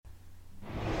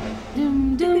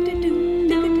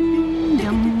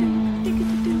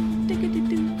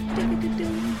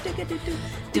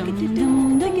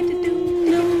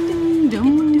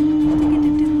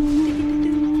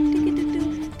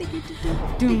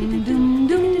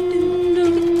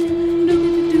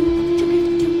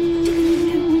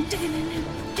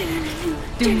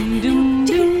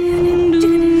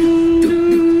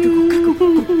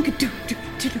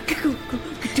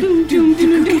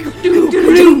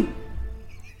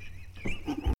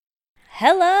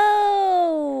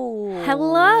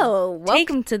Hello.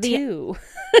 Welcome to the two.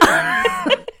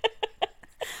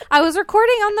 I was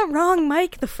recording on the wrong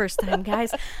mic the first time,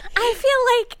 guys. I feel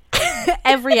like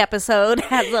every episode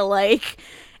has a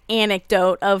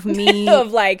anecdote of me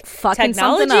of fucking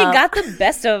technology something up. got the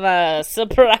best of us.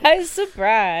 Surprise,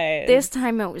 surprise. This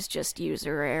time it was just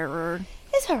user error.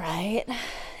 It's all right.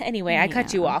 Anyway, I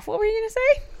cut you off. What were you going to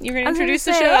say? You were going to introduce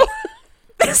the say, show?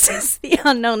 This is The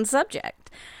Unknown Subject,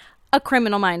 a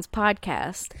Criminal Minds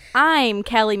podcast. I'm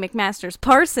Kelly McMasters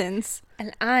Parsons.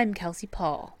 And I'm Kelsey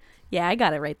Paul. Yeah, I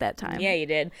got it right that time. Yeah, you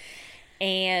did.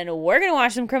 And we're going to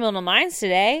watch some Criminal Minds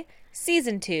today.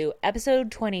 Season 2,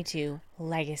 Episode 22,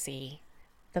 Legacy.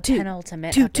 The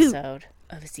penultimate episode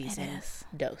of season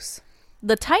dose.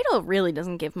 The title really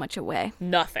doesn't give much away.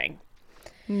 Nothing.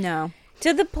 No.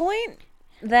 To the point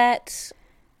that,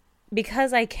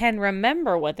 because I can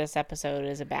remember what this episode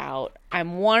is about,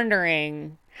 I'm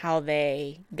wondering how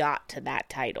they got to that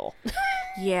title.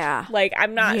 Yeah.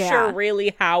 I'm not sure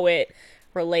really how it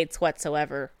relates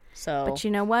whatsoever. So, but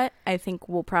you know what? I think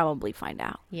we'll probably find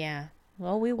out. Yeah.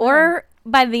 Well, we will. Or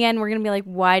by the end, we're going to be like,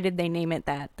 why did they name it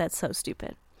that? That's so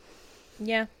stupid.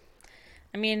 Yeah.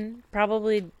 I mean,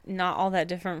 probably not all that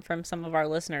different from some of our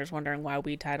listeners wondering why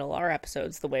we title our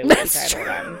episodes the way we title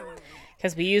them.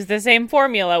 Because we use the same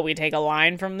formula. We take a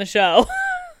line from the show.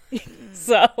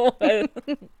 So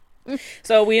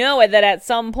we know that at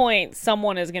some point,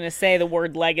 someone is going to say the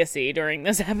word legacy during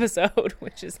this episode,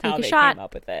 which is how they came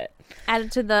up with it. Add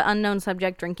it to the unknown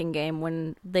subject drinking game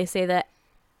when they say the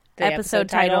episode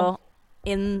title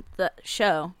in the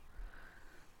show.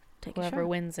 Whoever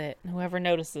wins it, whoever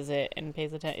notices it and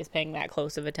pays is paying that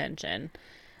close of attention,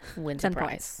 wins a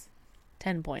prize.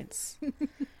 10 points.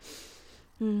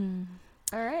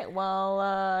 All right.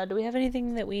 Well, do we have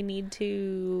anything that we need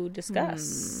to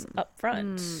discuss up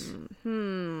front?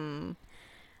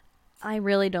 I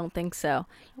really don't think so.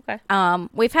 Okay.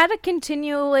 We've had a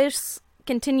continual.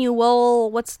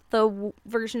 What's the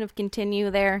version of continue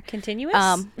there?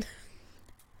 Continuous.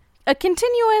 A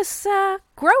continuous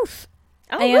growth.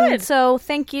 Oh, and good. So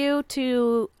thank you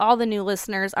to all the new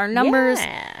listeners. Our numbers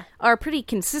are pretty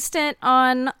consistent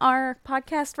on our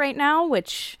podcast right now,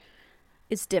 which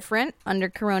is different under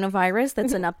coronavirus.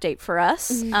 That's an update for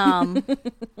us.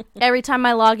 Every time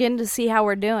I log in to see how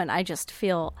we're doing, I just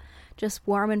feel just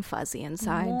warm and fuzzy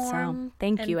inside. So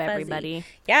thank you, everybody.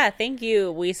 Yeah, thank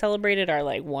you. We celebrated our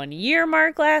 1 year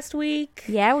mark last week.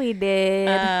 Yeah, we did.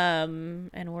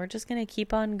 And we're just gonna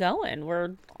keep on going.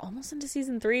 We're almost into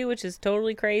season 3, which is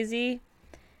totally crazy.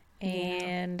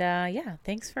 And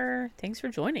thanks for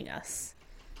joining us.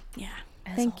 Yeah.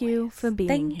 Thank you for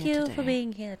being here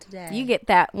today. You get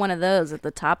that one of those at the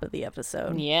top of the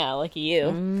episode. Yeah, lucky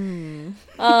you.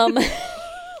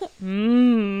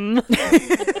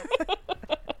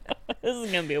 This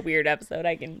is gonna be a weird episode.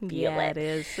 I can feel it. It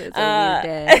is. It's a weird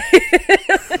day.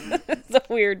 It's a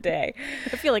weird day.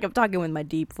 I feel like I'm talking with my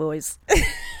deep voice.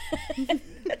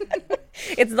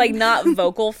 It's not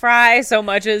vocal fry so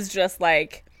much as just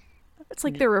it's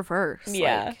the reverse.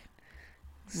 Yeah.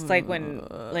 It's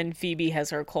when Phoebe has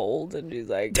her cold and she's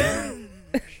like,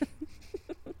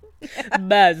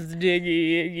 my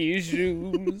sticky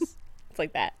shoes. It's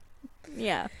like that.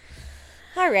 Yeah.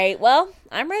 All right. Well,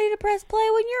 I'm ready to press play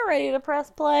when you're ready to press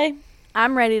play.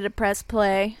 I'm ready to press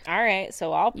play. All right.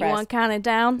 So I'll press. You want to count it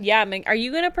down? Yeah. Are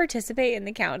you going to participate in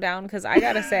the countdown? Because I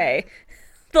got to say,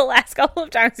 the last couple of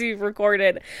times you've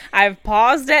recorded, I've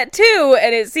paused at 2,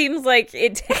 and it seems like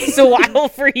it takes a while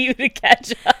for you to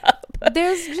catch up.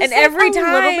 There's just and every a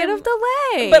time, little bit of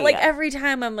delay. But every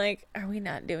time I'm like, are we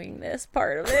not doing this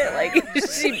part of it?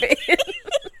 Is she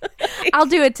I'll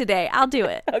do it today. I'll do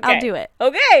it. Okay. I'll do it.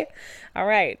 Okay. All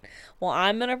right. Well,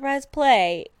 I'm going to press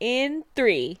play in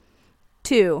 3,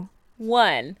 2,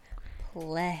 1,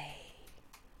 play.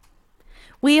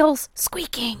 Wheels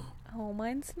squeaking. Oh,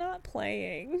 mine's not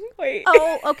playing. Wait.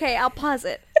 Oh, okay. I'll pause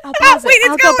it. Wait,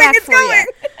 I'll go back for you.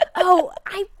 Oh,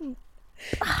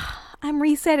 I'm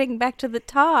resetting back to the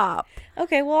top.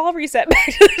 Okay, well, I'll reset back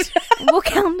to the top. We'll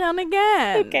count down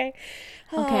again. Okay.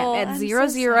 Okay, at I'm 0,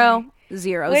 so 0, sorry.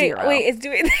 Wait, it's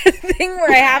doing this thing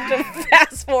where I have to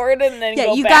fast forward and then go back.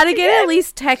 Yeah, you gotta get at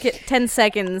least 10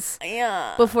 seconds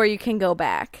before you can go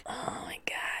back. Oh my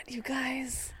god, you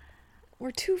guys. We're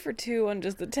 2 for 2 on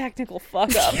just the technical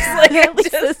fuck-ups.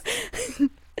 Like,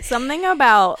 something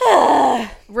about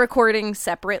recording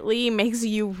separately makes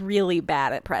you really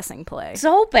bad at pressing play.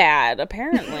 So bad,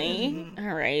 apparently.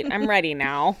 All right, I'm ready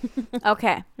now.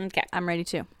 Okay. Okay. I'm ready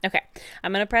too. Okay.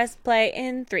 I'm going to press play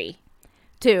in 3,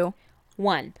 2,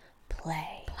 1.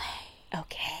 Play.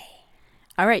 Okay.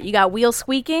 All right, you got wheel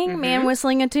squeaking, man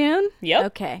whistling a tune? Yep.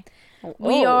 Okay.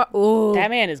 That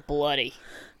man is bloody.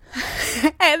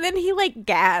 And then he, like,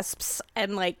 gasps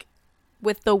and, like,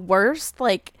 with the worst,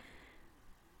 like,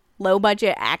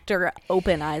 low-budget actor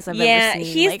open eyes I've ever seen.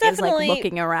 He's like, definitely is, like,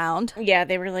 looking around. Yeah,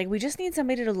 they were like, we just need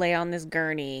somebody to lay on this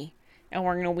gurney, and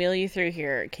we're going to wheel you through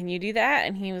here. Can you do that?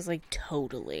 And he was like,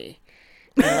 totally.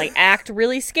 And, like, act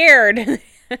really scared.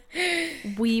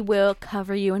 We will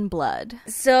cover you in blood.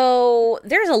 So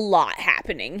there's a lot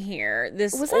happening here.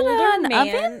 This older man,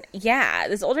 oven? Yeah,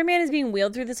 this older man is being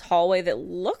wheeled through this hallway that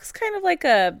looks kind of like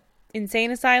a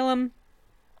insane asylum,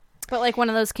 but like one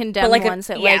of those condemned ones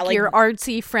that like your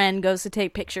artsy friend goes to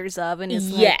take pictures of, and is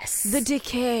like, the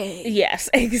decay. Yes,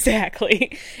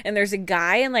 exactly. And there's a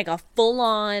guy in like a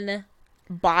full-on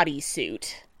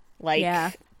bodysuit,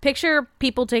 like. Picture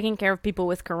people taking care of people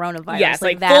with coronavirus. Yes,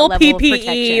 like that full level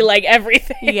PPE, of like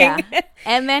everything. Yeah.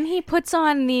 And then he puts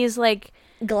on these like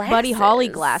glasses. Buddy Holly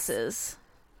glasses.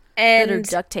 And that are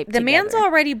duct taped the man's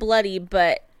already bloody,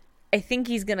 but I think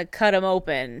he's going to cut him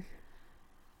open.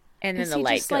 And then the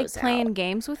light just, goes like, playing out.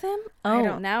 games with him?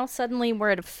 Oh, now suddenly we're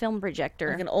at a film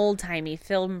projector. Like an old-timey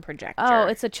film projector. Oh,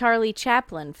 it's a Charlie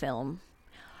Chaplin film.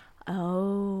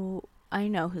 Oh, I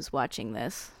know who's watching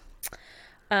this.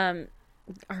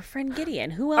 Our friend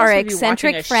Gideon. Who else Our would be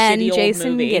watching eccentric friend,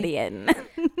 Jason movie? Gideon.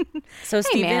 So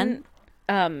Steven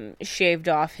shaved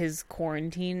off his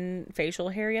quarantine facial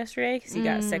hair yesterday because he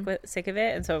got sick of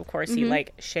it, and so of course he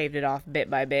like shaved it off bit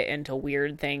by bit into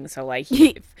weird things. So like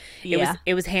it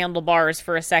was handlebars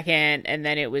for a second, and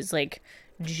then it was like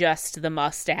just the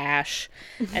mustache,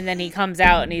 and then he comes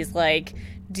out and he's like,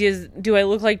 do I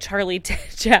look like Charlie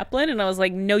Chaplin? And I was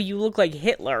like, no, you look like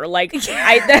Hitler. Like the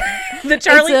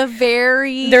Charlie,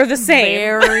 it's they're the same,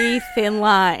 very thin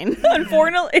line.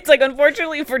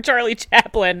 Unfortunately for Charlie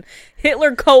Chaplin,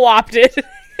 Hitler co-opted.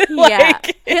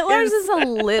 Hitler's is a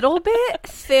little bit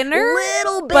thinner,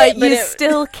 but you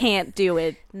still can't do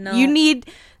it. No, you need,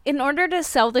 in order to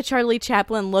sell the Charlie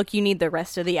Chaplin look, you need the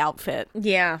rest of the outfit.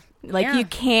 Yeah, you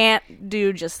can't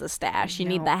do just the stash. You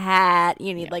need the hat.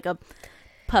 You need like a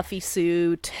puffy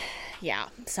suit. Yeah,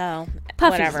 so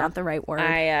puffy's whatever. Not the right word.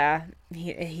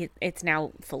 It's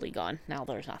now fully gone. Now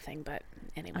there's nothing. But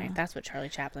anyway, that's what Charlie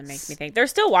Chaplin makes me think. They're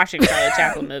still watching Charlie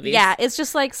Chaplin movies. Yeah, it's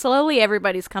just like slowly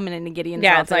everybody's coming into Gideon's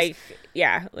office.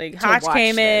 It's like Hotch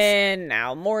came in.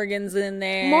 Now Morgan's in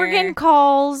there. Morgan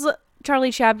calls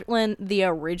Charlie Chaplin the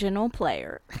original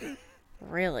player.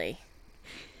 Really?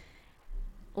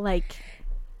 Like,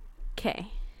 okay.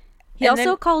 He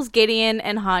also calls Gideon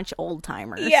and Hotch old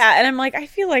timers. Yeah, and I'm like, I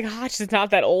feel like Hotch is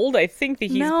not that old. I think that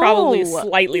he's probably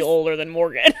slightly older than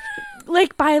Morgan.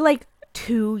 Like by like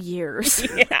 2 years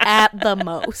at the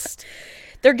most.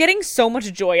 They're getting so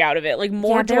much joy out of it. Like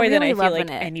more joy than I feel like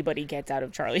it. anybody gets out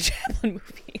of Charlie Chaplin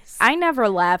movies. I never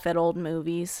laugh at old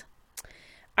movies.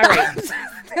 All right.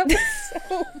 That was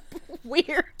so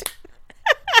weird.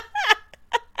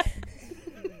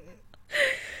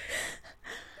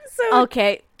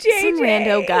 Okay, JJ. some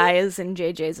rando guy is in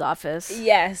JJ's office.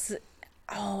 Yes.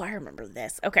 Oh, I remember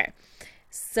this. Okay.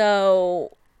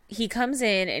 So he comes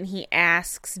in and he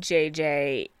asks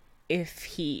JJ if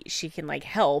she can like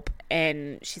help,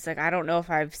 and she's like, I don't know if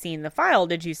I've seen the file.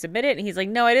 Did you submit it? And he's like,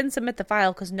 no, I didn't submit the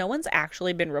file because no one's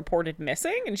actually been reported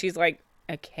missing. And she's like,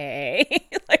 okay.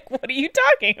 Like, what are you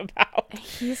talking about?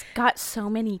 He's got so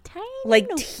many tiny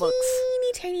notebooks.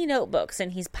 Teeny notebooks,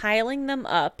 and he's piling them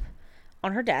up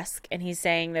on her desk, and he's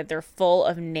saying that they're full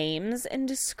of names and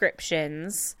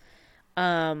descriptions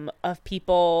of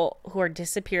people who are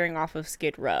disappearing off of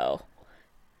Skid Row.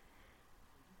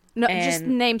 No, just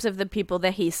names of the people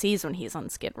that he sees when he's on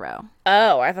Skid Row.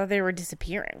 Oh, I thought they were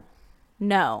disappearing.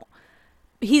 No.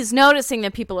 He's noticing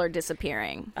that people are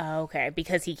disappearing. Oh, okay,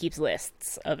 because he keeps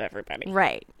lists of everybody.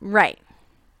 Right.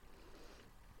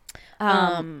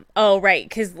 Oh, right,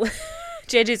 because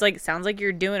JJ's like, sounds like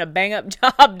you're doing a bang-up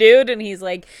job, dude. And he's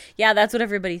like, yeah, that's what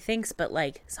everybody thinks, but,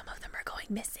 like, some of them are going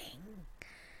missing.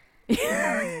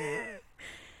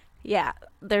 Yeah,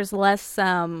 there's less,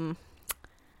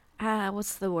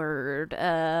 what's the word?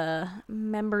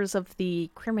 Members of the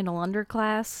criminal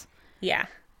underclass. Yeah.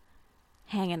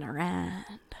 hanging around.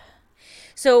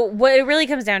 So what it really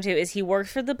comes down to is he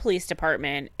works for the police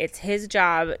department. It's his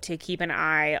job to keep an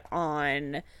eye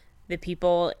on the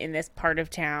people in this part of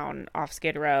town off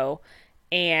Skid Row.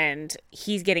 And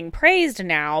he's getting praised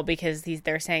now because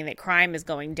they're saying that crime is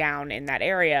going down in that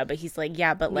area. But he's like,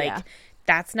 yeah, but like,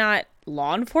 that's not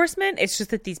law enforcement. It's just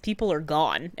that these people are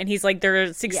gone. And he's like, there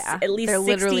are they're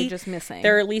literally just missing.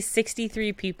 There are at least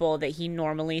 63 people that he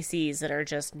normally sees that are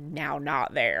just now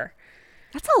not there.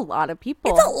 That's a lot of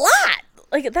people. It's a lot.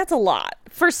 Like, that's a lot.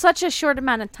 For such a short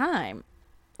amount of time.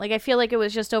 Like, I feel like it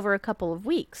was just over a couple of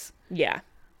weeks. Yeah.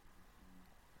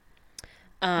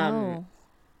 And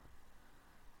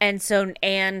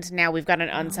now we've got an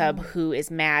unsub who is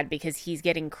mad because he's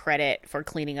getting credit for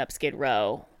cleaning up Skid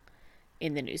Row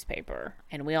in the newspaper.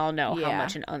 And we all know how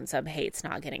much an unsub hates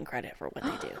not getting credit for what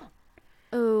they do.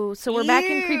 Oh, so we're back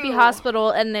in Creepy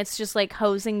Hospital, and it's just like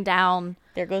hosing down.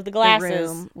 There goes the glasses the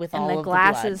room, with and all the of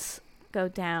glasses go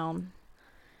down.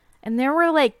 And there were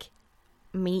like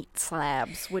meat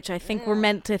slabs, which I think we're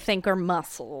meant to think are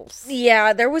muscles.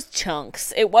 Yeah, there was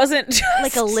chunks. It wasn't just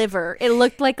like a liver. It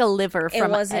looked like a liver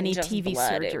from any just TV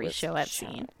blood. surgery show I've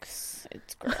seen.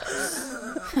 It's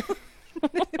gross.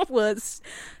 It was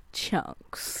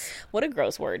chunks. What a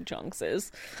gross word chunks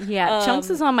is. Yeah,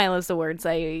 chunks is on my list of words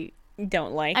I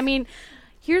don't like. I mean,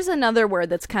 here's another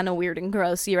word that's kind of weird and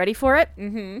gross. You ready for it?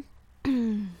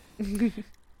 Mm-hmm.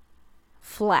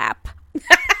 Flap.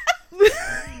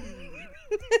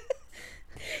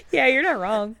 Yeah, you're not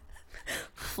wrong.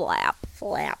 Flap.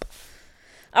 All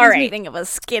right. Makes me think of a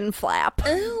skin flap.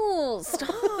 Ooh,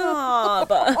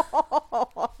 stop.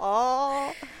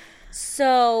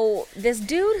 So, this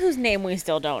dude whose name we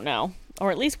still don't know,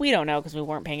 or at least we don't know because we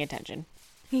weren't paying attention.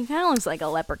 He kind of looks like a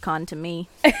leprechaun to me.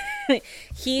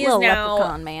 He is now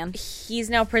leprechaun man. He's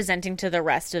now presenting to the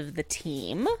rest of the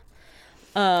team.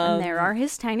 And there are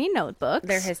his tiny notebooks.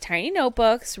 They're his tiny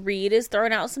notebooks. Reed is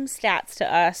throwing out some stats to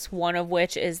us, one of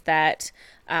which is that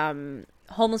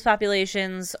homeless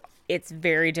populations, it's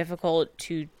very difficult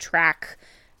to track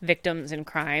victims in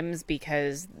crimes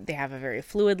because they have a very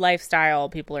fluid lifestyle.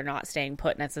 People are not staying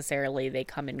put necessarily. They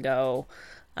come and go.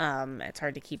 It's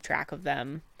hard to keep track of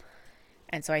them.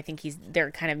 And so I think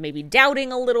they're kind of maybe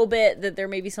doubting a little bit that there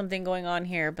may be something going on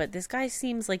here. But this guy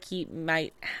seems like he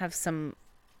might have some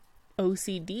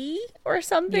OCD or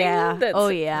something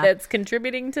that's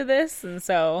contributing to this. And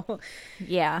so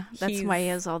that's why he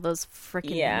has all those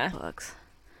freaking notebooks.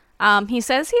 He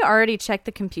says he already checked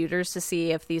the computers to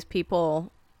see if these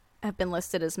people have been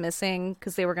listed as missing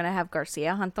because they were going to have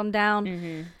Garcia hunt them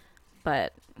down.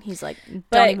 But he's like,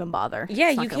 don't even bother.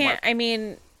 Yeah, you can't. I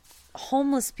mean,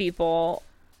 homeless people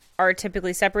are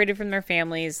typically separated from their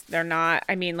families. They're not,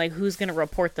 I mean, like, who's going to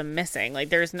report them missing? Like,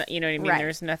 there's no, you know what I mean? Right.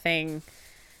 There's nothing.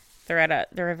 They're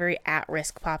a very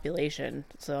at-risk population.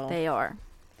 So they are.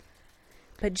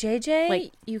 But JJ,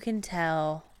 like, you can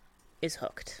tell, is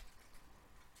hooked.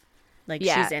 Like,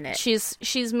 she's in it.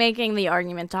 She's making the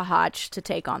argument to Hotch to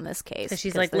take on this case. Because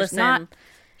she's like, listen.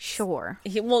 Sure.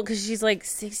 Because she's like,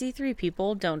 63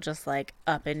 people don't just, like,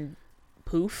 up and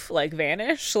poof, like,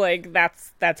 vanish. Like,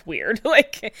 that's weird.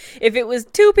 Like, if it was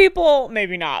 2 people,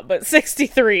 maybe not. But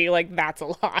 63, like, that's a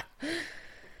lot.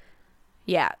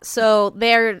 Yeah, so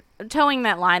they're towing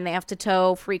that line they have to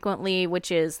tow frequently,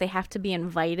 which is they have to be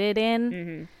invited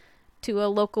in to a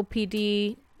local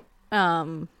PD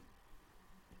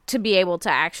to be able to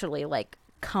actually, like,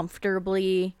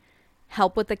 comfortably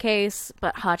help with the case.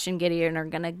 But Hotch and Gideon are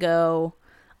going to go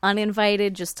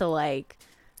uninvited just to, like,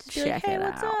 check it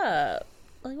out. What's up?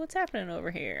 Like, what's happening over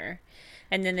here?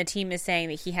 And then the team is saying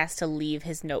that he has to leave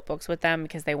his notebooks with them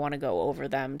because they want to go over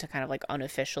them to kind of, like,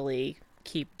 unofficially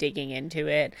keep digging into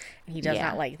it. And he does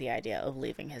not like the idea of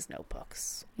leaving his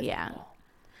notebooks.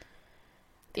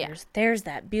 There's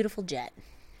that beautiful jet.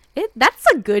 That's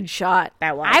a good shot.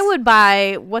 That was. I would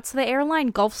buy, what's the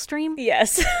airline? Gulfstream?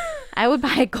 Yes. I would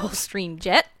buy a Gulfstream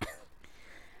jet.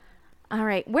 All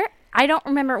right. I don't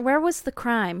remember. Where was the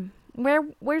crime?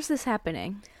 Where's this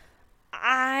happening?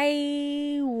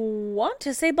 I want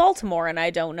to say Baltimore, and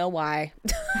I don't know why.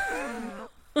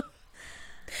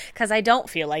 Because I don't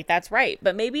feel like that's right.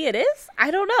 But maybe it is? I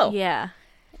don't know. Yeah.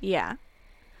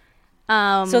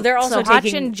 So they're also taking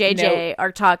Hotch and JJ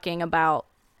are talking about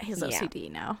his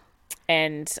OCD now.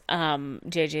 And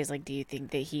JJ's like, do you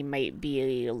think that he might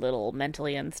be a little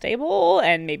mentally unstable?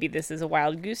 And maybe this is a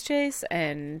wild goose chase?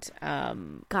 And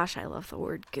gosh, I love the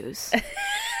word goose.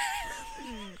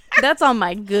 That's on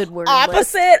my good word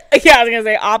list. Yeah, I was going to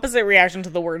say opposite reaction to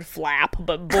the word flap,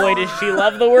 but boy, does she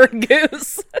love the word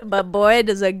goose. But boy,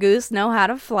 does a goose know how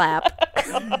to flap.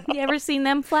 You ever seen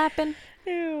them flapping?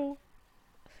 Ew.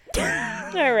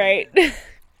 All right.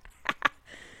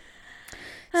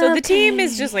 So the team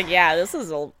is just like, yeah, this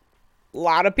is a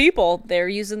lot of people. They're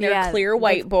using their clear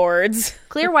whiteboards.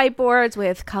 Clear whiteboards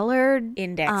with colored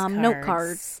index cards. Note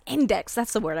cards. Index,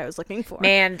 that's the word I was looking for.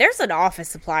 Man, there's an office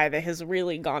supply that has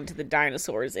really gone to the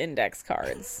dinosaurs index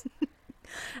cards.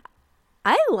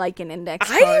 I like an index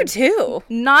card. I do too.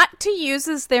 Not to use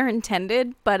as they're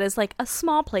intended, but as like a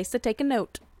small place to take a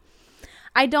note.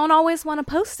 I don't always want to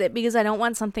post it because I don't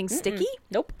want something sticky.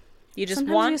 Nope. You just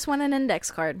Sometimes want an index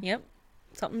card. Yep.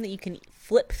 Something that you can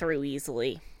flip through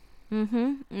easily.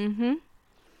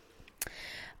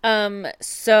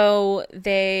 So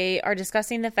they are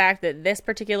discussing the fact that this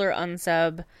particular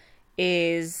unsub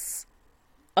is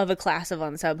of a class of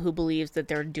unsub who believes that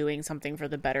they're doing something for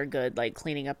the better good, like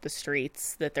cleaning up the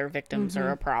streets, that their victims are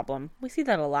a problem. We see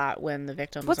that a lot when the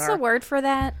victims What's the word for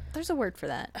that? There's a word for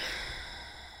that.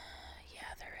 Yeah,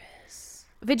 there is.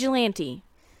 Vigilante.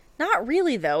 Not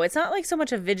really, though. It's not like so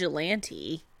much a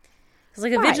vigilante. It's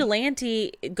like a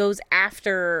vigilante goes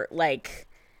after, like,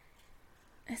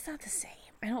 it's not the same.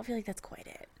 I don't feel like that's quite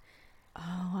it.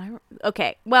 Oh,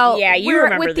 okay. Well, yeah, you we're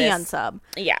remember with this. the unsub.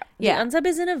 Yeah. The unsub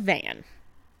is in a van.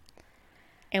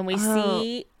 And we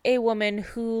see a woman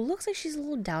who looks like she's a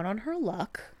little down on her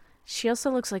luck. She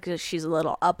also looks like she's a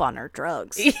little up on her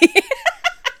drugs.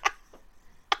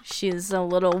 She's a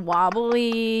little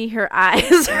wobbly. Her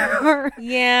eyes are...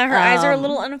 Yeah, her eyes are a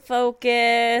little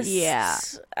unfocused. Yeah.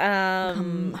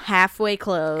 Halfway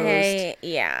closed.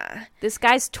 Yeah. This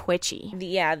guy's twitchy.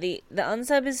 The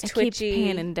unsub is twitchy. Keeps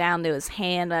panning down to his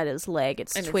hand at his leg.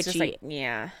 It's and twitchy. It's just like,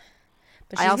 yeah.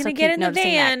 But she's I also going to get in the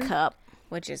van. That cup.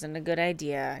 Which isn't a good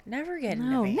idea. Never get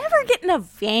in a van. Never get in a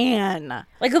van.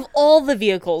 Like, of all the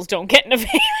vehicles, don't get in a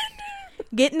van.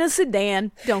 Get in a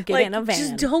sedan. Don't get in a van.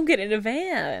 Just don't get in a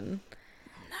van.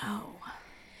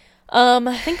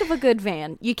 No. Think of a good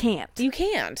van. You can't. You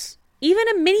can't. Even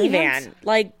a minivan.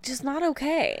 Like, just not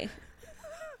okay.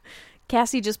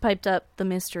 Cassie just piped up the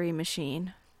mystery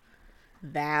machine.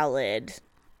 Valid.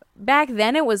 Back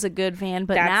then it was a good van,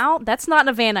 but now that's not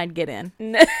a van I'd get in.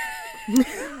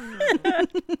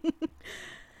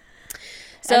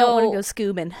 So I don't want to go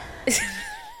scoobing.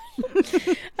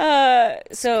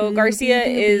 So Garcia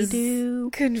is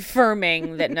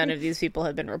confirming that none of these people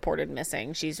have been reported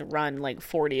missing. She's run like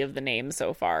 40 of the names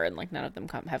so far, and like none of them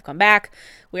have come back.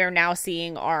 We are now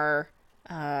seeing our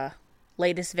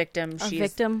latest victim.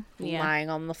 She's lying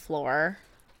on the floor.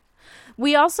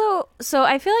 We also, so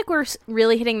I feel like we're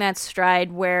really hitting that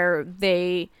stride where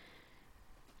they,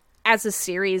 as a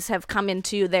series, have come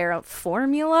into their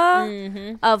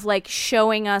formula of like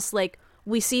showing us like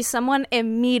we see someone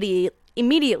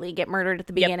immediately get murdered at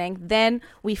the beginning, then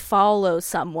we follow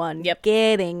someone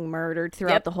getting murdered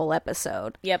throughout the whole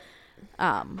episode.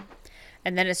 And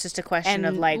then it's just a question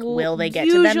of like, will they get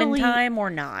to them in time or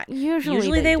not?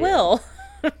 Usually they will.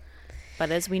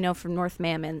 But as we know from North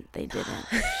Mammon, they didn't.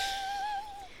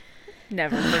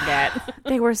 Never forget.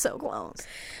 They were so close.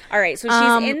 All right, so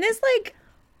she's in this, like,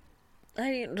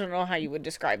 I don't know how you would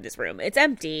describe this room. It's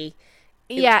empty.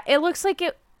 It looks like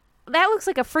that looks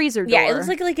like a freezer door. Yeah, it looks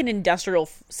like an industrial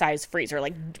size freezer,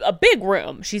 like a big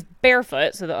room. She's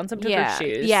barefoot, so the unsub took her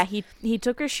shoes. Yeah, he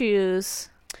took her shoes.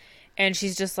 And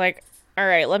she's just like, all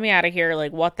right, let me out of here.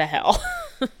 Like, what the hell?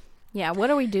 Yeah, what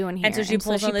are we doing here? And so she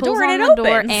pulls on the door and it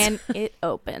opens. And it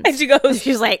opens. And she goes,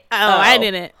 she's like, I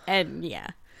didn't. And yeah.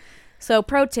 So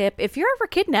pro tip, if you're ever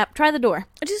kidnapped, try the door.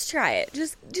 Just try it.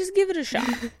 Just give it a shot.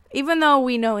 Even though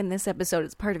we know in this episode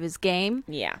it's part of his game.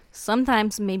 Yeah.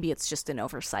 Sometimes maybe it's just an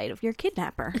oversight of your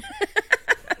kidnapper.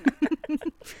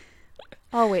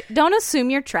 Oh, wait. Don't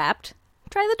assume you're trapped.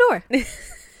 Try the door.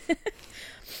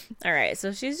 All right.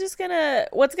 So she's just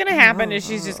what's going to happen is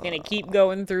she's just going to keep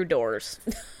going through doors.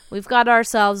 We've got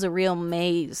ourselves a real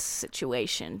maze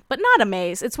situation, but not a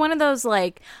maze. It's one of those,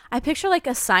 like, I picture like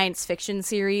a science fiction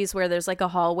series where there's like a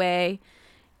hallway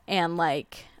and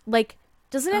like,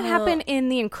 doesn't it happen in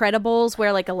The Incredibles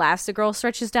where like Elastigirl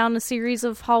stretches down a series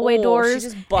of hallway doors she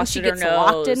just busted and she gets her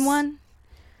locked nose. in one?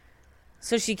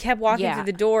 So she kept walking through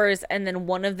the doors, and then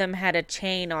one of them had a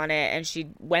chain on it, and she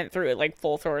went through it like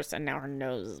full force, and now her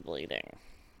nose is bleeding.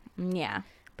 Yeah.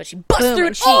 But she busted through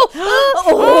it.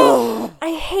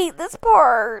 I hate this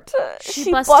part.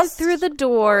 She busted through the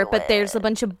door, but there's a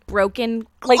bunch of broken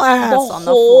glass on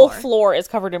the whole floor. floor is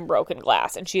covered in broken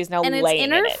glass, and she is now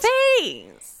laying in it. And it's in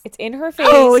her face. It's in her face.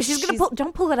 Oh, she's gonna pull.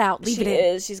 Don't pull it out. Leave it in. She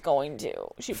is. She's going to.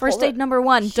 She First aid number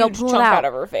 1. Don't pull it chunk out. out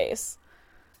of her face.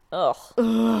 Ugh.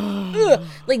 Ugh.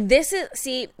 Like this is.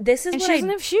 See, this is And what she doesn't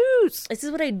have shoes. This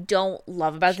is what I don't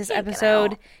love about this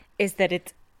episode is that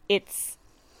it's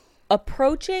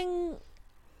approaching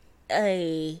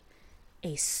a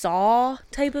a Saw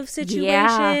type of situation.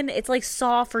 Yeah. It's like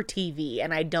Saw for TV,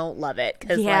 and I don't love it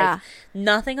because like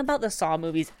nothing about the Saw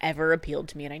movies ever appealed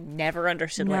to me, and I never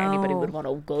understood why anybody would want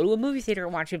to go to a movie theater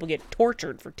and watch people get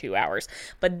tortured for 2 hours.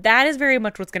 But that is very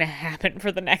much what's going to happen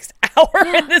for the next hour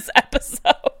in this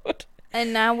episode.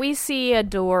 And now we see a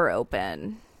door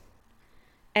open.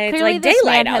 And Clearly it's like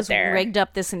daylight out has there. Rigged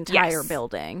up this entire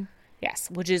building.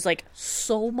 Yes, which is like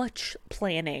so much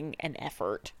planning and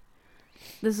effort.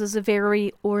 This is a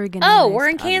very organized. Oh, we're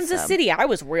in Kansas City. I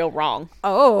was real wrong.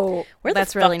 Oh, where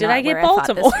that's the really fuck did not I get where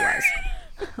Baltimore? I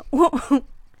thought this was.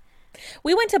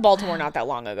 We went to Baltimore not that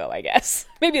long ago, I guess.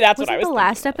 Maybe that's what I was the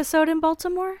last episode in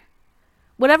Baltimore?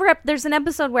 Whatever. There's an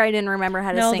episode where I didn't remember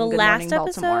how to sing Good Morning Baltimore. No,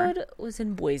 the last episode was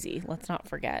in Boise. Let's not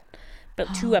forget.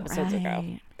 But 2 episodes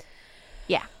ago.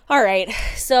 Yeah. All right.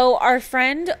 So our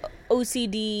friend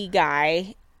OCD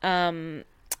guy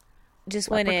just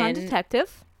went in.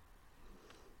 Detective.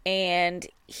 And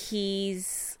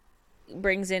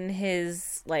brings in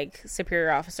his like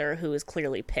superior officer who is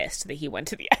clearly pissed that he went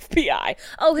to the FBI.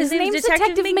 Oh, his name's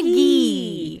Detective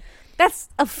McGee. That's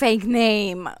a fake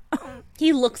name.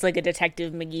 He looks like a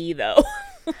Detective McGee though.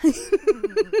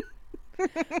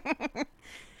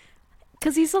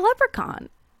 Because he's a leprechaun.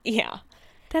 Yeah.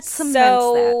 That's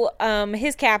so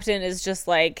his captain is just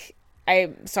like,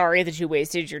 I'm sorry that you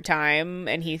wasted your time,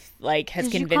 and he like has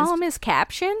convinced. Did you call him his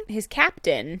caption? His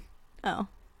captain. Oh,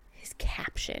 his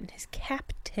caption. His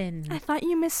captain. I thought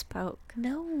you misspoke.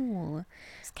 No,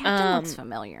 his captain looks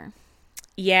familiar.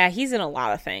 Yeah, he's in a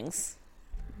lot of things.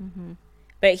 Mm-hmm.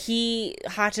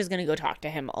 But Hotch is gonna go talk to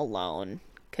him alone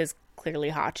because clearly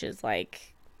Hotch is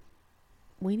like,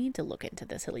 we need to look into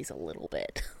this at least a little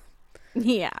bit.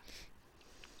 Yeah.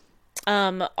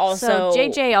 Also, so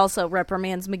JJ also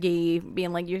reprimands McGee,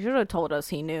 being like, you should have told us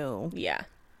he knew. Yeah.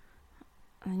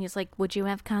 And he's like, would you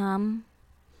have come?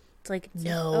 It's like,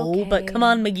 no, okay, but come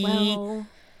on, McGee. Well.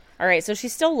 All right, so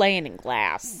she's still laying in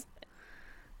glass.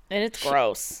 And it's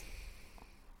gross.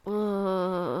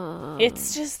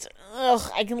 It's just,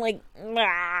 I can like,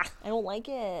 I don't like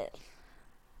it.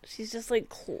 She's just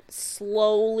like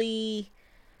slowly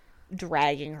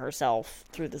dragging herself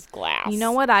through this glass. You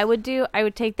know what I would do? I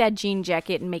would take that jean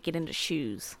jacket and make it into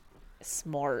shoes.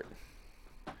 Smart.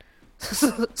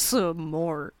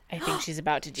 Smart. I think she's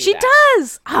about to do that. She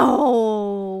does!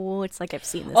 Oh, it's like I've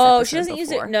seen this episode she doesn't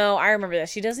before. use it. No, I remember that.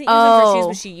 She doesn't use it for shoes,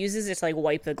 but she uses it to like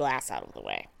wipe the glass out of the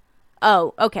way.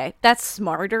 Oh, okay. That's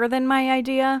smarter than my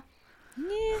idea. Yeah,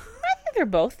 I think they're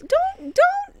both. Don't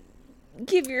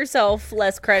give yourself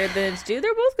less credit than it's due.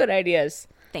 They're both good ideas.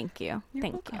 Thank you.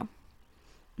 Thank you.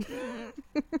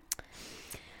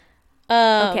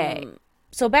 Okay.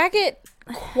 So back at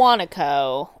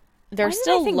Quantico, they're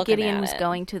still looking Gideon at was it.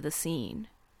 going to the scene.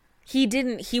 He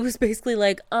didn't. He was basically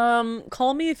like,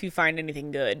 call me if you find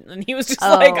anything good. And he was just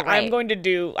like, right. I'm going to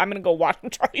go watch some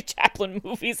Charlie Chaplin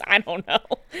movies. I don't know.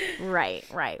 Right.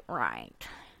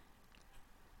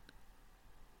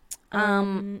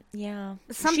 Yeah.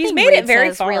 Something She's made it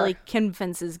very far. Really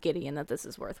convinces Gideon that this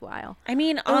is worthwhile. I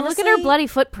mean, honestly, look at her bloody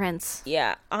footprints.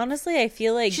 Yeah. Honestly, I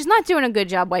feel like she's not doing a good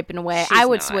job wiping away. I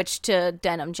would switch to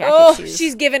denim jacket shoes.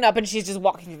 She's given up and she's just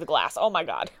walking through the glass. Oh my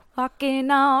god. Walking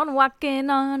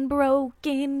on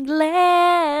broken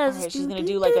glass. Okay, she's gonna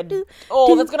do like that's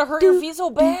gonna hurt your feet so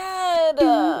bad.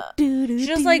 She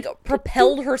just like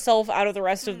propelled herself out of the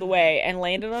rest of the way and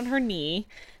landed on her knee.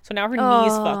 So now her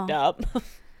knee's fucked up.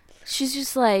 She's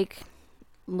just like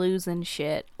losing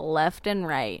shit left and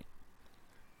right.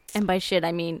 And by shit,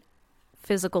 I mean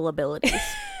physical abilities.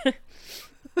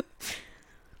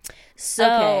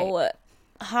 So,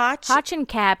 Hotch and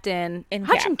Captain.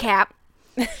 Hotch and Cap.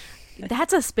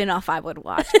 That's a spin-off I would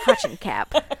watch. Hotch and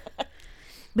Cap.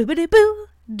 Boo-ba-doo-boo.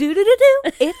 Do-do-do-do.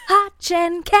 It's Hotch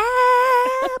and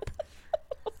Cap.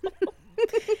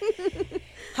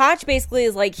 Hotch basically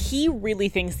is like, he really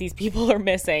thinks these people are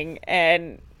missing,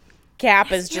 and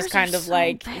Cap is just kind of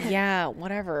like, yeah,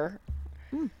 whatever.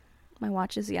 My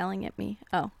watch is yelling at me.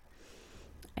 Oh.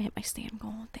 I hit my stand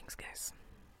goal. Thanks, guys.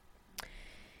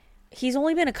 He's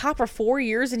only been a cop for 4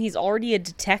 years, and he's already a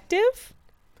detective?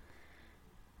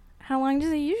 How long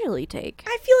does it usually take?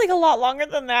 I feel like a lot longer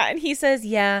than that. And he says,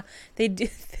 yeah, they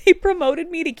promoted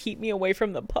me to keep me away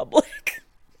from the public.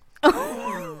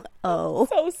 Oh.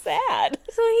 So sad.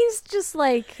 So he's just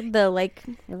like the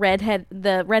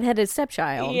redheaded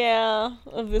stepchild. Yeah.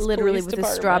 Of this literally with his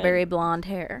strawberry blonde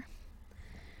hair.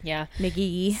 Yeah.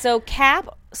 McGee. So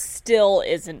Cap still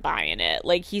isn't buying it.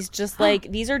 Like, he's just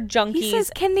like, these are junkies. He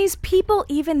says, can these people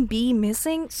even be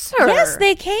missing? Sir. Yes,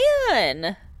 they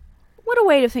can. What a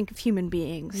way to think of human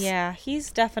beings. Yeah,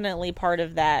 he's definitely part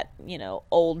of that,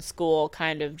 old school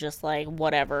kind of just like,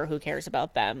 whatever, who cares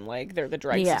about them? Like, they're the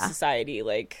dregs of society.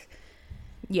 Like,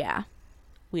 yeah.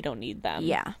 We don't need them.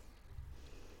 Yeah.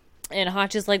 And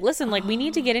Hotch is like, listen, like, we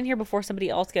need to get in here before somebody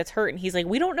else gets hurt. And he's like,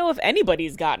 we don't know if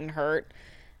anybody's gotten hurt.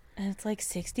 And it's like,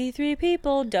 63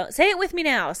 people don't... Say it with me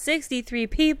now. 63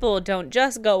 people don't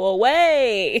just go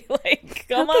away. Like,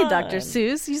 come on. Okay, Dr.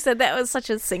 Seuss. You said that was such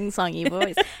a sing-songy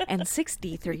voice. And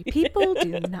 63 people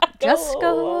do not just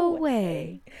go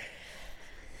away.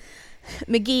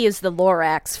 McGee is the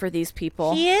Lorax for these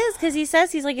people. He is, because he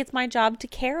says, he's like, it's my job to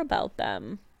care about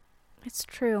them. It's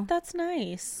true. That's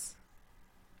nice.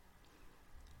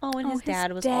 Oh, and his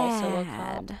dad was also a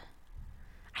cop.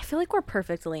 I feel like we're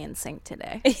perfectly in sync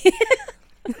today.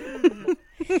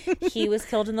 He was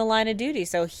killed in the line of duty,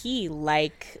 so he,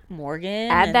 like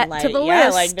Morgan, add that to the list. Yeah,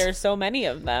 like there's so many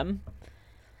of them.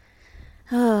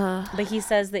 But he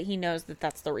says that he knows that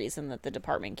that's the reason that the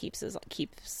department keeps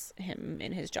him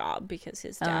in his job, because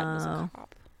his dad was a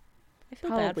cop. I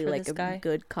feel probably bad for like this a guy.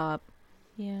 Good cop.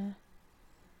 Yeah.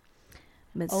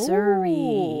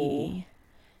 Missouri.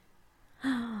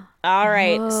 All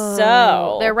right,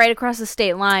 so they're right across the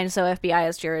state line, so FBI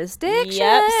has jurisdiction.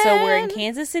 Yep, so we're in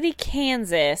Kansas City,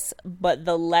 Kansas, but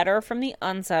the letter from the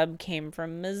unsub came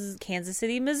from Kansas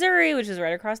City, Missouri, which is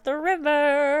right across the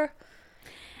river.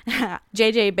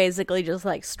 JJ basically just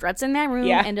like struts in that room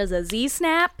and does a Z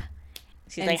snap.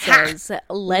 She's and like, says,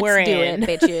 "Let's do it,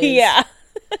 bitches." Yeah.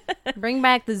 Bring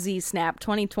back the Z snap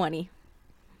 2020.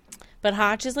 But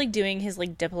Hotch is like doing his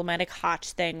like diplomatic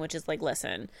Hotch thing, which is like,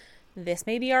 listen, this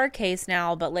may be our case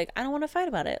now, but like, I don't want to fight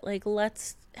about it. Like,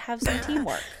 let's have some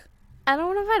teamwork. I don't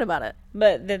want to fight about it.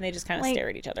 But then they just kind of stare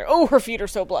at each other. Oh, her feet are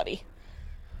so bloody.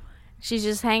 She's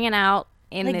just hanging out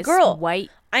in like, this girl,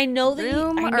 white I know that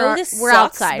room. I know this we're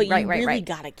sucks, outside, but right, you right, really right.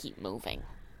 gotta keep moving.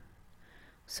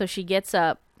 So she gets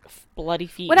up. Bloody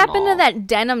feet. What happened to that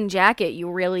denim jacket? You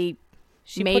really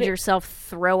made yourself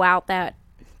throw out that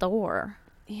door.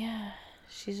 Yeah.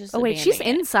 She's just. Oh wait, she's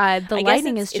inside. The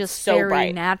lighting is just so very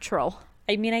bright. Natural.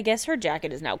 I mean, I guess her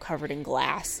jacket is now covered in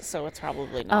glass, so it's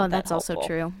probably not. Oh, that's also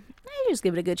true. I just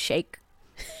give it a good shake.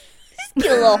 Just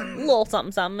get a little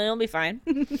something, and it'll be fine.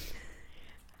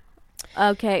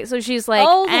 Okay, so she's like,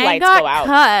 "Oh, the lights go out.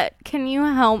 Cut. Can you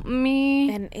help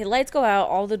me?" And the lights go out.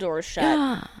 All the doors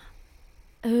shut.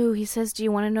 Oh, he says, "Do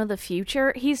you want to know the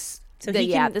future?" This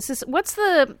is what's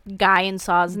the guy in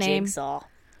Saw's name?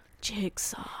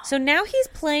 Jigsaw. So now he's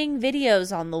playing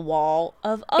videos on the wall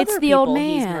of other people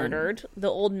he's murdered. The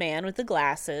old man with the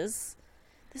glasses.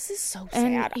 This is so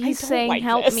sad. And he's saying, like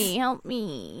help this. me, help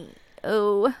me.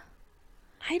 Oh.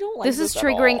 I don't like this. This is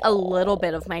triggering a little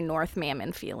bit of my North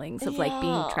Mammon feelings of like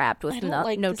being trapped with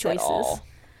no choices.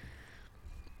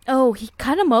 Oh, he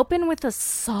cut him open with a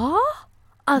saw?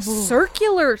 A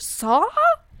circular saw?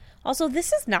 Also,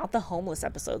 this is not the homeless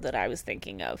episode that I was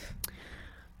thinking of.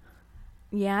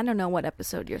 Yeah, I don't know what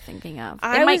episode you're thinking of.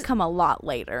 It might come a lot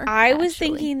later. I was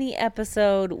thinking the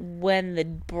episode when the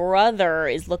brother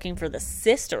is looking for the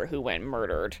sister who went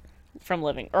murdered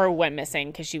went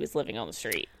missing because she was living on the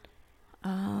street.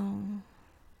 Oh.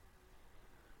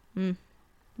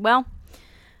 Well,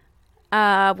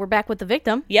 we're back with the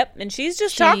victim. Yep, and she's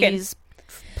talking. She's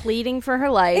pleading for her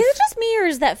life. Is it just me, or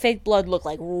does that fake blood look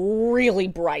like really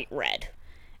bright red?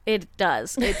 It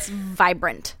does. It's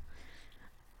vibrant.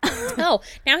 Oh,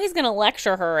 now he's going to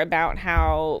lecture her about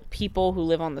how people who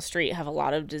live on the street have a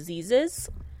lot of diseases.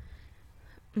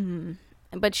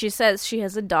 But she says she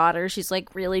has a daughter. She's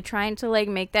like really trying to like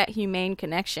make that humane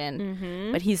connection.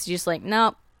 Mm-hmm. But he's just like,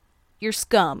 nope, you're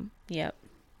scum. Yep.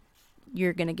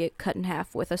 You're going to get cut in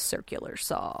half with a circular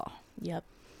saw. Yep.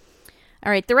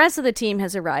 All right, the rest of the team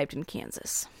has arrived in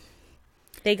Kansas.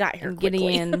 They got here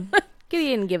quickly.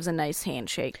 Gideon gives a nice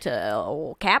handshake to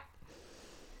old Cap.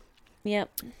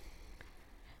 Yep.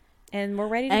 And we're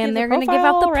ready to and they're going to give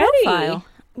out the profile.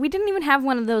 We didn't even have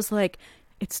one of those, like,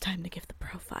 it's time to give the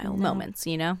profile moments,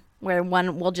 you know? Where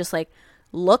one will just, like,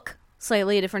 look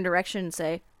slightly a different direction and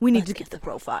say, we need to give the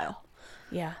profile.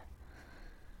 Yeah.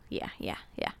 Yeah.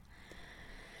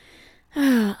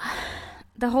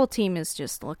 The whole team is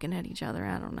just looking at each other.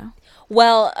 I don't know.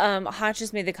 Well, Hotch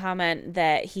just made the comment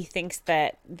that he thinks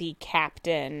that the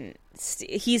captain,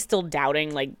 he's still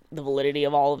doubting, like, the validity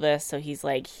of all of this. So he's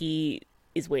like, he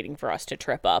is waiting for us to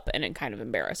trip up and kind of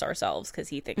embarrass ourselves because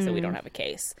he thinks that we don't have a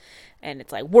case. And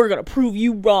it's like, we're going to prove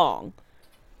you wrong.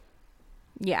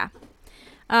 Yeah.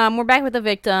 We're back with the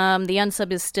victim. The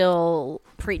unsub is still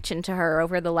preaching to her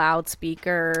over the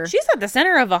loudspeaker. She's at the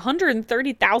center of a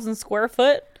 130,000 square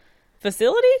foot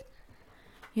facility?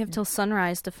 You have till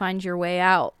sunrise to find your way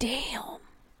out. Damn.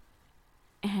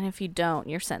 And if you don't,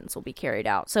 your sentence will be carried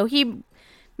out. So he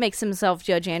makes himself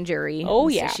judge and jury. Oh,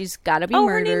 yeah. so she's got to be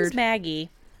murdered. Her name's Maggie.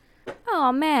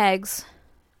 Oh, Mags.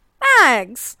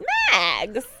 I,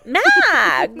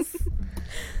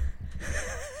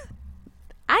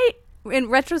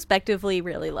 retrospectively,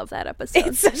 really love that episode.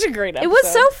 It's such a great episode. It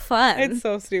was so fun. It's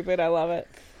so stupid. I love it.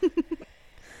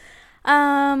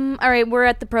 All right, we're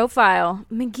at the profile.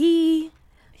 McGee.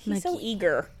 He's so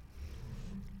eager.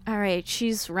 All right,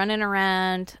 she's running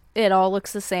around. It all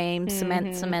looks the same.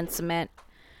 Cement.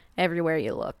 Everywhere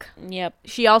you look. Yep.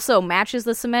 She also matches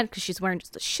the cement because she's wearing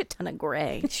just a shit ton of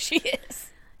gray. She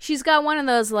is. She's got one of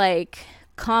those, like,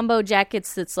 combo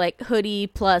jackets that's, like, hoodie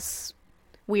plus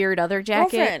weird other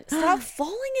jacket. Girlfriend, stop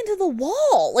falling into the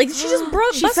wall. Like, she just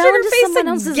busted fell her into face someone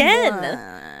else's again.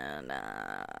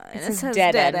 blood. It says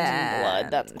dead end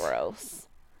blood. That's gross.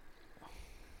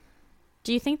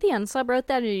 Do you think the unsub wrote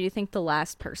that, or do you think the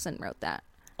last person wrote that?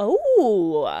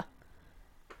 Oh.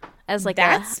 As, like,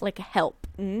 a help.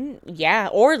 Yeah,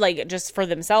 or, like, just for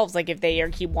themselves. Like, if they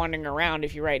keep wandering around,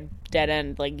 if you write dead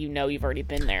end, like, you know you've already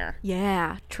been there.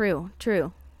 Yeah, true.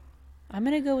 I'm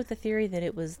going to go with the theory that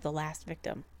it was the last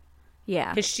victim.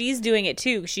 Yeah. Because she's doing it,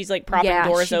 too. She's, like, propping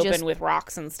doors open with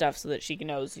rocks and stuff so that she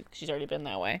knows she's already been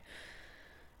that way.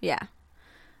 Yeah.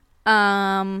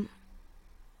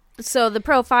 So the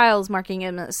profile is marking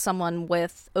him as someone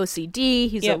with OCD.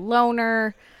 He's a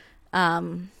loner.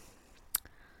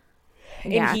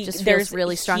 Yeah, just feels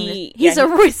really strong. He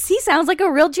sounds like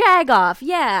a real Jagoff.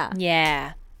 Yeah.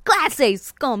 Yeah. Class A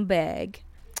scumbag.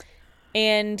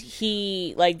 And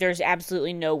he, like, there's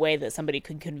absolutely no way that somebody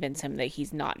could convince him that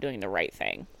he's not doing the right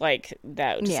thing. Like,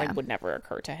 that just, like, would never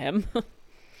occur to him.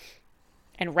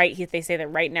 And they say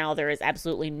that right now there is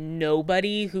absolutely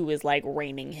nobody who is, like,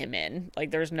 reining him in. Like,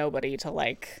 there's nobody to,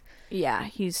 like... Yeah,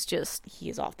 he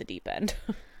is off the deep end.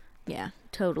 Yeah,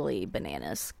 totally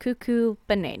bananas. Cuckoo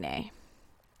banana.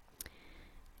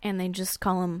 And they just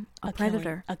call him a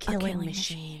predator. A killing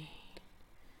machine.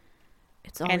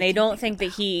 And they don't think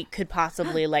that he could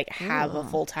possibly, like, have a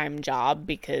full-time job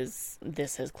because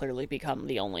this has clearly become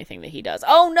the only thing that he does.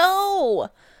 Oh, no!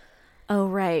 Oh,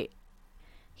 right.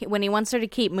 When he wants her to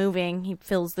keep moving, he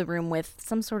fills the room with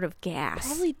some sort of gas.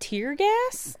 Probably tear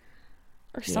gas?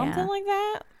 Or something like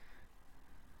that?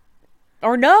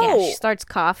 Or no! Yeah, she starts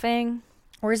coughing.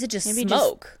 Or is it just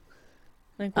smoke?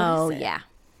 Like, what is it? Yeah.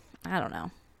 I don't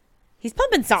know. He's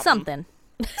pumping something.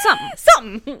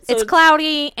 Something. It's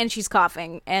cloudy, and she's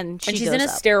coughing, and she's in a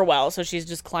stairwell, so she's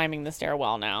just climbing the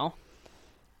stairwell now.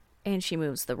 And she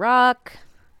moves the rock.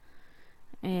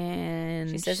 And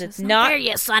she says, "It's not there,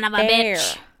 you son of a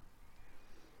bitch."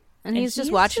 And he's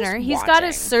just watching her. He's got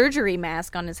his surgery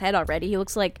mask on his head already. He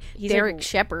looks like Derek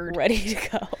Shepherd. Ready to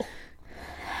go.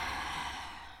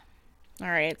 All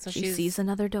right, so she sees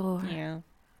another door. Yeah.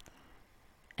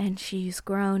 And she's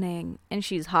groaning. And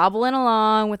she's hobbling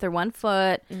along with her one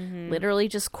foot, literally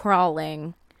just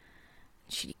crawling.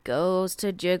 She goes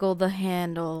to jiggle the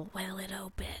handle. Will it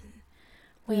open?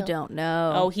 We don't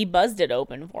know. Oh, he buzzed it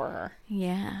open for her.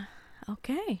 Yeah.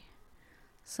 Okay.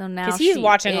 So now because he's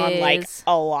watching on, like,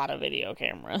 a lot of video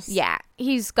cameras. Yeah.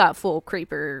 He's got full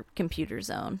creeper computer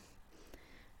zone.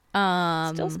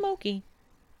 Still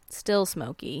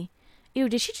smoky. Ew,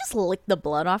 did she just lick the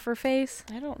blood off her face?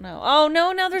 I don't know. Oh,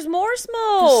 no, now there's more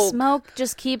smoke. The smoke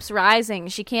just keeps rising.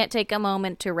 She can't take a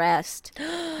moment to rest.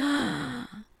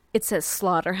 It says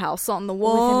slaughterhouse on the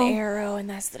wall. With an arrow, and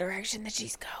that's the direction that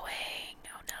she's going.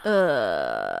 Oh,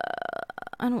 no.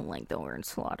 I don't like the word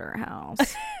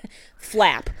slaughterhouse.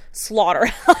 Flap.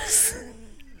 Slaughterhouse.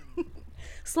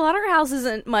 Slaughterhouse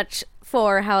isn't much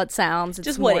for how it sounds. It's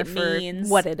just more what it for means.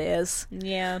 What it is.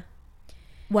 Yeah.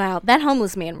 Wow, that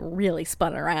homeless man really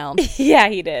spun around. Yeah,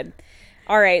 he did.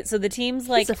 All right, so the team's,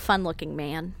 like... He's a fun-looking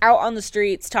man. Out on the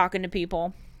streets talking to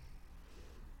people.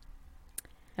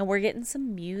 And we're getting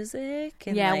some music.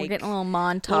 And yeah, we're getting a little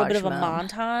montage. A little bit of a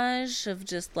montage of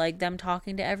just, like, them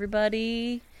talking to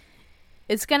everybody.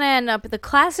 It's going to end up the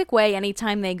classic way.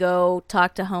 Anytime they go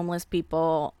talk to homeless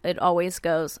people, it always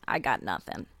goes, I got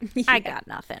nothing. Yeah. I got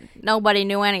nothing. Nobody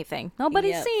knew anything.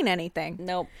 Nobody's seen anything.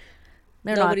 Nope.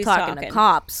 They're not talking to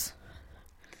cops.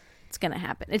 It's going to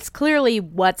happen. It's clearly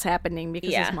what's happening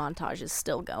because this montage is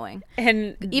still going.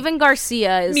 And even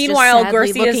Garcia is meanwhile, just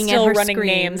Garcia's still running screens,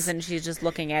 names, and she's just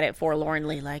looking at it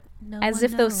forlornly, like, no as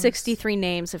if those 63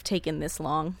 names have taken this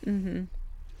long. Mm-hmm.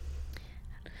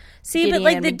 See, Gideon, but,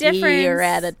 like, the difference are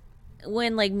at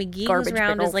when, like, McGee goes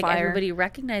around is, like, everybody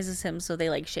recognizes him, so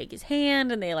they, like, shake his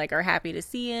hand, and they, like, are happy to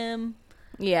see him.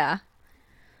 Yeah.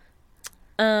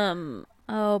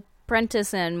 Oh,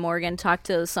 Prentice and Morgan talk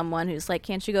to someone who's like,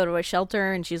 can't you go to a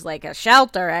shelter? And she's like, a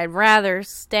shelter? I'd rather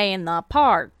stay in the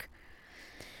park.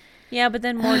 Yeah, but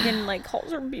then Morgan, like,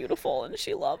 calls her beautiful, and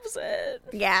she loves it.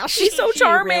 Yeah, she's so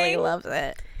charming. She really loves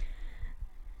it.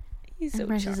 He's so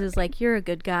Precious charming. is like, you're a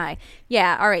good guy.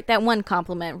 Yeah, all right, that one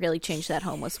compliment really changed that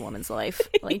homeless woman's life.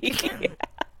 Like, Yeah.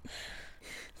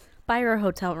 buy her a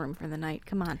hotel room for the night.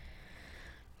 Come on.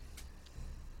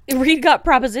 Reed got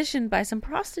propositioned by some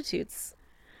prostitutes.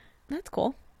 That's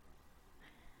cool.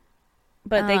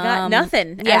 But they got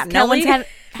nothing. Yeah, no one's had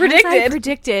predicted. as I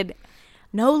predicted.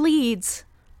 No leads.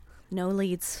 No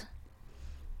leads.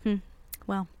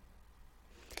 Well.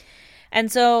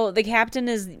 And so the captain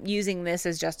is using this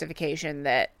as justification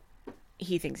that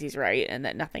he thinks he's right and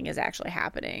that nothing is actually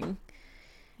happening.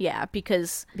 Yeah,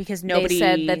 because nobody they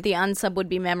said that the unsub would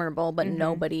be memorable, but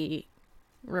nobody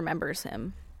remembers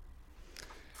him.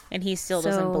 And he still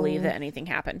doesn't believe that anything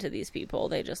happened to these people.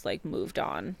 They just, like, moved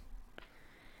on.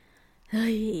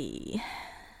 Tricky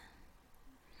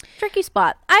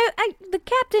spot. The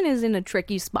captain is in a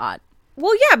tricky spot.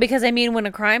 Well, yeah, because, I mean, when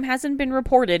a crime hasn't been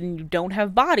reported and you don't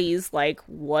have bodies, like,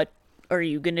 what are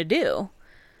you going to do?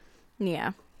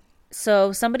 Yeah.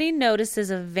 So somebody notices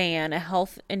a van, a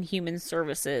Health and Human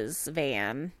Services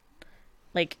van,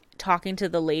 like, talking to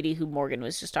the lady who Morgan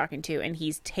was just talking to, and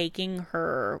he's taking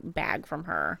her bag from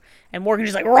her. And Morgan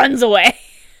just, like, runs away.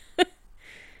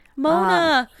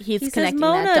 Mona! He says, connecting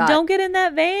Mona, that dot. don't get in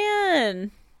that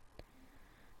van!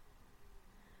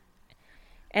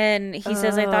 And he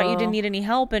says, I thought you didn't need any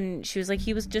help. And she was like,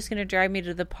 he was just going to drive me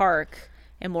to the park.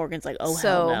 And Morgan's like, oh,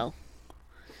 hell no.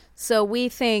 So we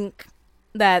think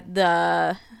that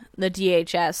the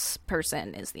DHS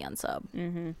person is the unsub.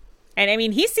 Mm-hmm. And, I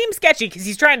mean, he seems sketchy because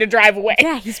he's trying to drive away.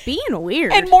 Yeah, he's being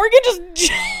weird. And Morgan just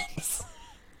jumps.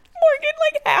 Morgan,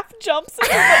 like, half jumps into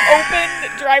the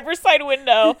open driver's side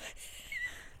window.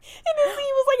 And he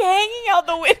was, like, hanging out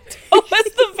the window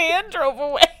as the van drove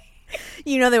away.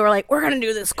 You know, they were like, we're going to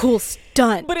do this cool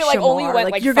stunt. But it, like, Shamar. only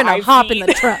went, like, you're going to 5 hop feet. in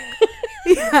the truck.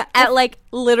 Yeah, at, like,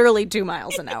 literally 2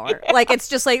 miles an hour. Yeah. Like, it's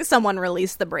just like someone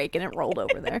released the brake and it rolled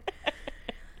over there.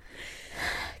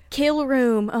 Kill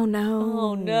room. Oh, no.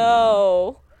 Oh,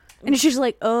 no. And she's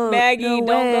like, oh, Maggie, no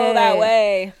don't go that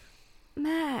way.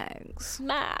 Mags.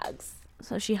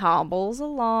 So she hobbles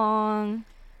along.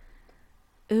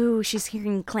 Ooh, she's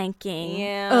hearing clanking.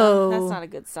 Yeah, oh, that's not a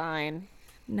good sign.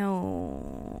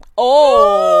 No.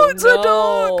 Oh, it's a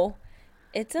dog.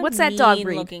 It's a What's that dog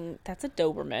breed? Looking. That's a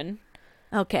Doberman.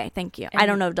 Okay, thank you. And I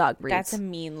don't know dog breeds. That's a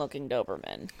mean-looking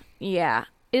Doberman. Yeah.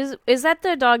 Is that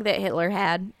the dog that Hitler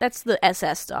had? That's the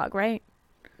SS dog, right?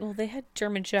 Well, they had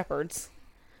German Shepherds.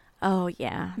 Oh,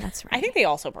 yeah, that's right. I think they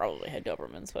also probably had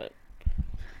Dobermans, but...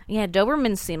 Yeah,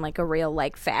 Dobermans seem like a real,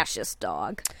 like, fascist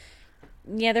dog.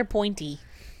 Yeah, they're pointy.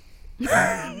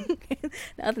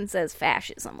 Nothing says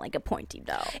fascism like a pointy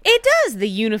dog. It does. The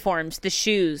uniforms, the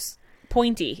shoes,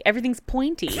 pointy. Everything's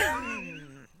pointy.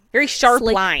 Very sharp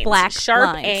Slick, lines. black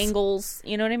sharp lines. Angles.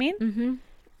 You know what I mean? Mm-hmm.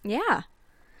 Yeah.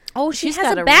 Oh, She's has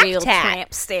got a a back real tat.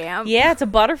 tramp stamp. Yeah, it's a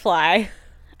butterfly.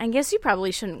 I guess you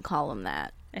probably shouldn't call him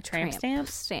that. A tramp stamp?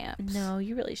 Stamps. No,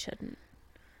 you really shouldn't.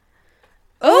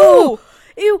 Oh!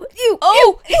 Ew!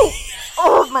 Oh! Ew!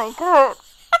 Oh my god!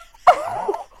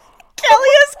 Kelly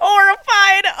is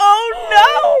horrified.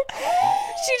 Oh no!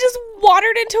 She just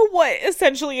wandered into what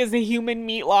essentially is a human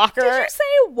meat locker. Did you say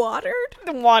watered?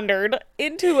 Wandered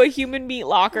into a human meat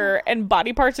locker, and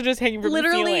body parts are just hanging from the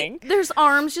Literally, ceiling. there's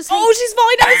arms just. Oh, she's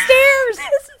falling down the stairs.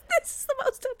 This is the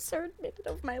most absurd minute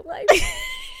of my life.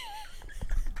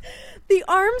 The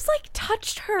arms like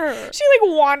touched her.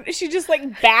 She just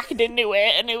like backed into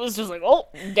it, and it was just like, oh,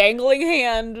 dangling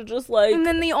hand, just like. And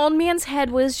then the old man's head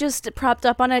was just propped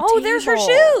up on a table. Oh, there's her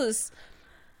shoes.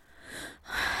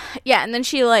 Yeah, and then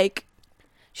she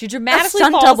dramatically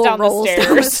stunt falls double down rolls the stairs.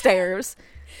 down the stairs,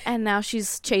 and now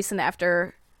she's chasing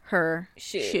after her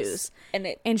shoes.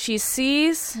 And she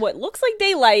sees what looks like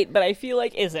daylight, but I feel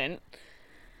like isn't.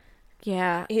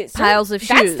 Yeah, piles of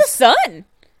shoes. That's the sun.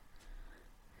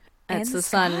 That's the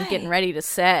sun getting ready to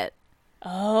set.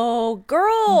 Oh,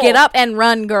 girl. Get up and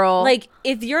run, girl. Like,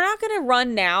 if you're not going to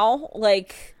run now,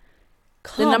 like,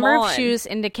 come the number on. of shoes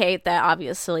indicate that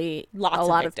obviously a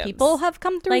lot of victims. people have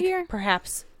come through like, here.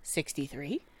 Perhaps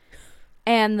 63.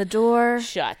 And the door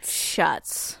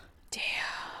shuts. Damn.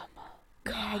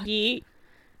 Maggie.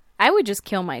 I would just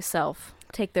kill myself.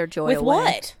 Take their joy with away.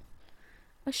 What?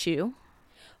 A shoe.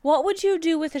 What would you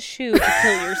do with a shoe to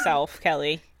kill yourself,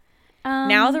 Kelly?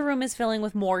 Now the room is filling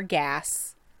with more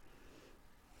gas.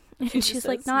 And she's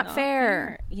like, not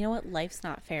fair. You know what? Life's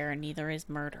not fair, and neither is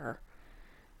murder.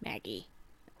 Maggie.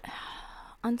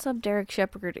 Unsub Derek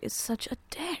Shepherd is such a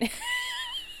dick.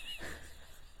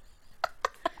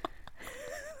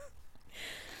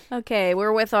 Okay,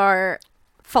 we're with our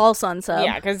false unsub.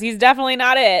 Yeah, because he's definitely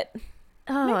not it.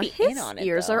 Oh, his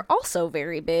ears are also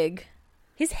very big.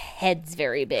 His head's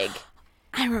very big.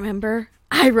 I remember.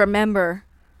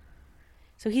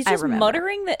 So he's just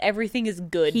muttering that everything is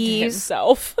good to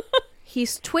himself.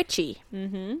 He's twitchy.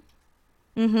 Mm-hmm.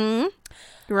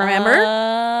 Remember?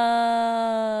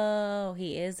 Oh,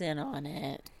 he is in on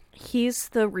it. He's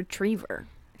the retriever.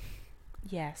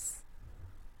 Yes.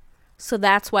 So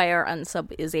that's why our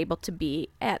unsub is able to be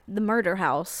at the murder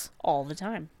house. All the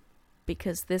time.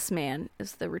 Because this man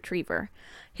is the retriever.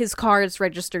 His car is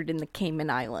registered in the Cayman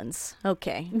Islands.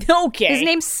 Okay. His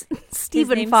name's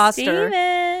Stephen Foster.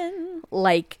 Steven.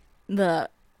 Like the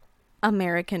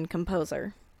American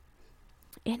composer.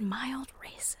 And mild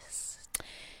racist.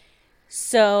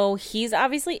 So he's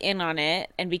obviously in on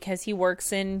it. And because he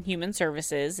works in human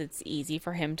services, it's easy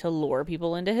for him to lure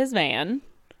people into his van.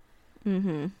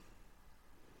 Mm-hmm.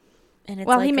 And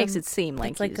it's he makes it seem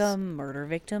like it's like a murder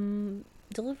victim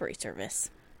delivery service.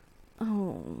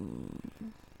 Oh.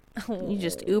 You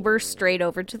just Uber straight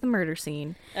over to the murder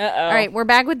scene. Uh-oh. All right, we're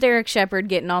back with Derek Shepherd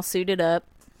getting all suited up,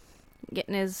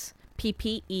 getting his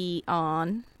PPE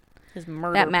on. His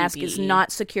murder That mask PPE. is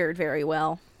not secured very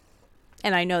well.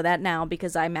 And I know that now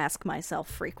because I mask myself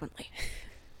frequently.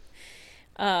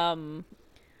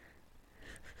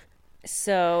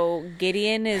 So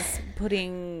Gideon is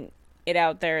putting it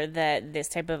out there that this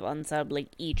type of unsub, like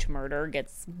each murder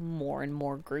gets more and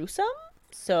more gruesome.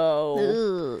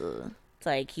 So it's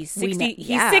like he's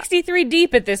 63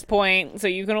 deep at this point, so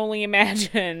you can only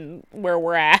imagine where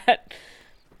we're at.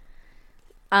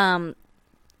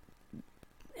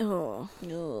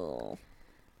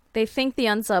 They think the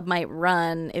unsub might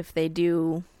run if they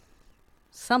do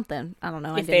something. I don't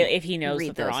know. If he knows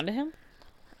that they're onto him.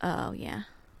 Oh yeah.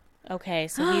 Okay,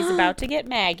 so he's about to get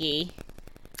Maggie.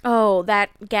 Oh,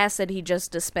 that gas that he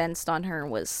just dispensed on her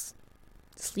was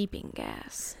sleeping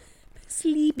gas.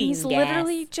 He's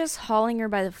literally just hauling her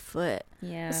by the foot.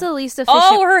 Yeah. That's the least efficient.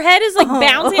 Oh, her head is like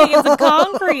bouncing against the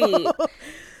concrete.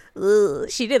 Ugh,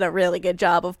 she did a really good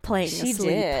job of playing asleep. She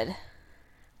did.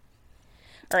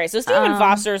 All right, so Stephen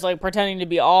Foster is like pretending to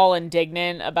be all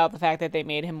indignant about the fact that they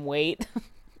made him wait.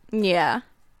 Yeah.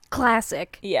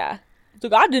 Classic. Yeah. It's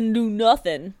like, I didn't do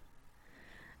nothing.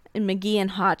 And McGee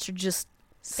and Hotch are just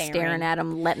staring at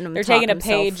him, letting him. They're taking a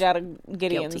page out of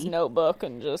Gideon's notebook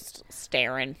and just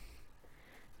staring.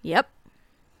 Yep.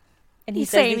 And he's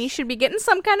saying he should be getting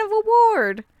some kind of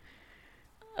award.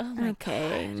 Oh my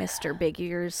God. Mr. Big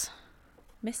Ears.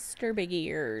 Mr. Big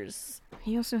Ears.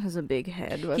 He also has a big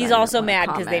head. He's also mad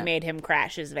because they made him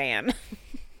crash his van.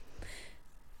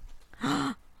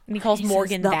 And he calls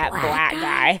Morgan that black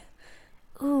guy.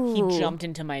 Ooh. He jumped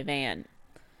into my van.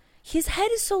 His head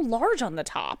is so large on the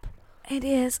top. It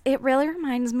is. It really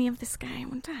reminds me of this guy I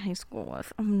went to high school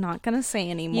with. I'm not going to say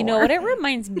anymore. You know what it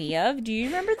reminds me of? Do you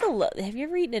remember have you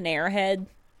ever eaten an Airhead?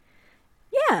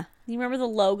 Yeah. You remember the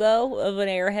logo of an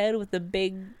Airhead with the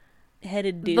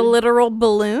big-headed dude? The literal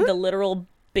balloon? The literal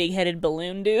big-headed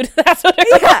balloon dude. That's what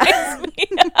it reminds me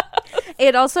of.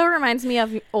 It also reminds me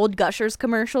of old Gushers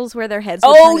commercials where their heads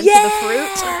would turn into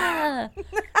the fruit.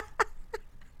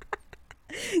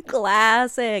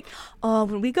 Classic. Oh,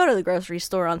 when we go to the grocery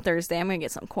store on Thursday, I'm going to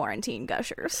get some quarantine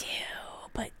Gushers. Ew,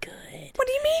 but good. What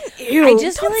do you mean, ew? I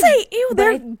just don't say ew.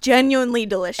 They're genuinely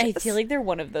delicious. I feel like they're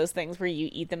one of those things where you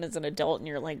eat them as an adult and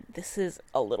you're like, this is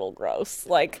a little gross.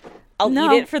 Like, I'll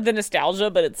eat it for the nostalgia,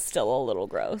 but it's still a little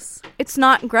gross. It's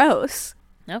not gross.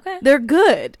 Okay. They're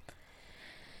good.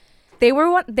 They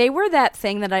were that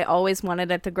thing that I always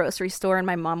wanted at the grocery store, and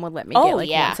my mom would let me get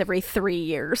once every 3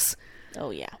 years. Oh,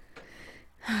 yeah.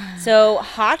 So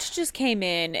Hotch just came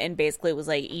in and basically was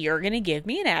like, you're going to give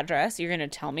me an address. You're going to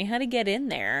tell me how to get in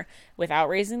there without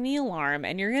raising the alarm.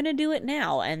 And you're going to do it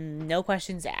now. And no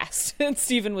questions asked. And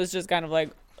Stephen was just kind of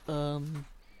like,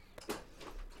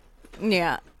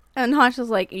 Yeah. And Hotch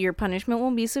was like, your punishment will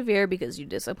be severe because you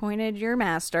disappointed your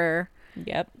master.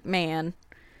 Yep. Man.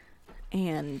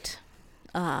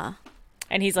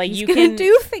 And he's like, he's gonna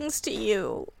do things to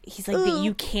you. He's like, but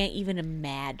you can't even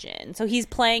imagine. So he's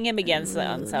playing him against the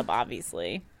unsub,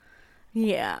 obviously.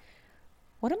 Yeah.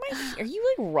 What am I? Are you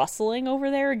like rustling over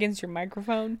there against your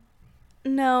microphone?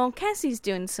 No, Cassie's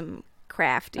doing some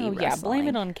crafty. Oh rustling. yeah, blame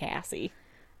it on Cassie.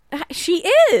 She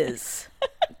is.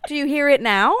 Do you hear it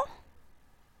now?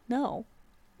 No.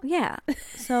 Yeah.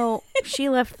 So she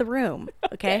left the room.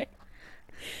 Okay.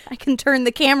 I can turn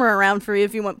the camera around for you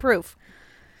if you want proof.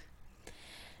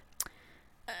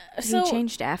 he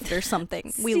changed after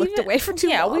something. We looked away for too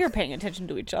long. Yeah, we were paying attention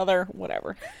to each other.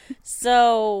 Whatever.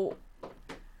 So,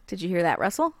 did you hear that,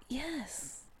 Russell?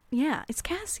 Yes. Yeah, it's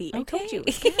Cassie. Okay. I told you,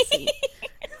 it's Cassie.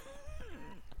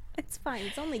 It's fine.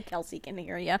 It's only Kelsey can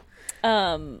hear you.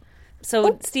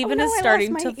 So Steven is starting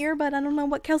I lost my earbud. I don't know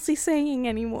what Kelsey's saying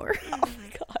anymore. Oh my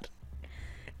god.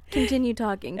 Continue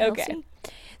talking, Kelsey. Okay.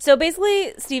 So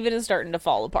basically, Steven is starting to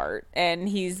fall apart, and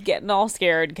he's getting all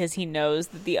scared because he knows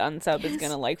that the unsub is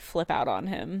gonna like flip out on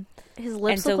him. His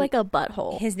lips look like a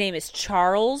butthole. His name is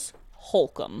Charles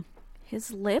Holcomb.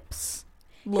 His lips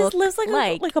look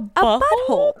like a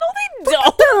butthole. No, they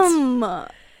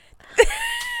don't.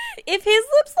 If his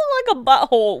lips look like a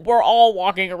butthole, we're all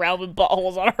walking around with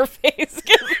buttholes on our face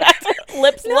because that's what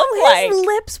lips look like. His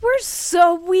lips were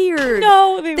so weird.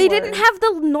 No, they didn't have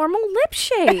the normal lip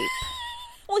shape.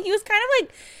 Well, he was kind of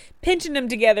like pinching them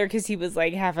together because he was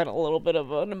like having a little bit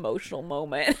of an emotional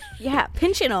moment. Yeah,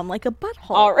 pinching them like a butthole.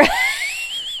 All right.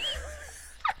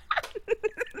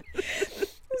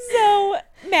 So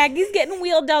Maggie's getting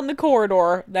wheeled down the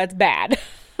corridor. That's bad.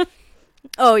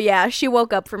 Oh, yeah. She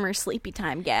woke up from her sleepy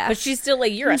time gas. But she's still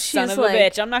like, you're a son of a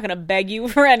bitch. I'm not going to beg you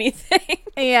for anything.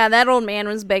 Yeah, that old man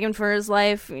was begging for his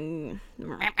life.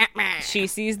 She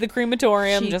sees the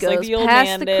crematorium she just goes like the old past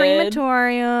man the did.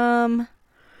 Crematorium.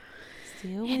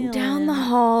 And down the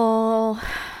hall.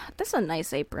 That's a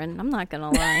nice apron. I'm not going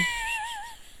to lie.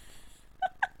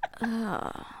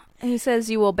 And he says,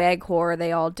 you will beg whore.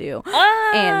 They all do.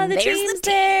 And the team's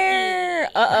there.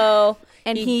 Uh-oh.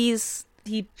 And he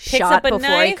picks shot up a before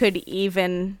knife, he could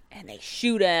even, and they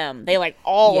shoot him. They like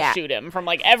all shoot him from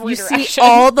like every direction. You see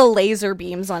all the laser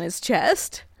beams on his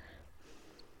chest.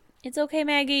 It's okay,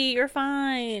 Maggie. You're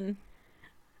fine.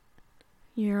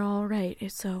 You're all right.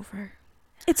 It's over.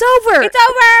 It's over. It's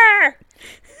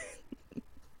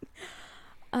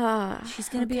over. She's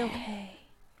gonna be okay.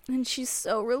 And she's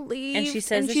so relieved. And she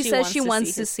says she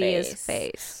wants to see his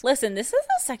face. Listen, this is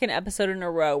the second episode in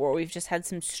a row where we've just had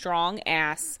some strong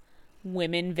ass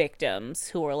women victims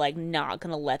who are like not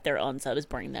gonna let their unsubs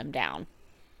bring them down.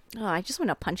 Oh, I just want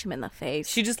to punch him in the face.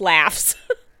 She just laughs.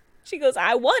 She goes,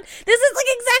 I won. This is like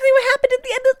exactly what happened at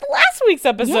the end of the last week's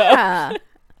episode. Yeah.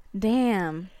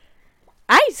 Damn.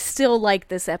 I still like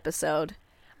this episode.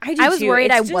 I was worried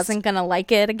I wasn't gonna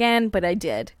like it again, but I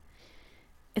did.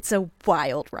 It's a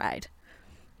wild ride.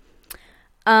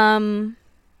 So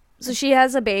she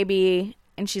has a baby,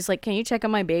 and she's like, can you check on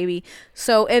my baby?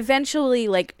 So eventually,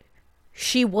 like,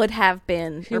 she would have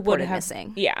been reported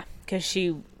missing. Yeah, because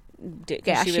she did.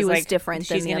 Yeah, she was like, different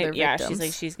than the other yeah,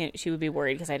 victims. she's like, she would be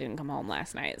worried because I didn't come home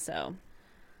last night. So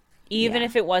even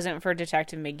if it wasn't for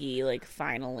Detective McGee, like,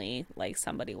 finally, like,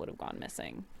 somebody would have gone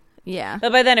missing. Yeah.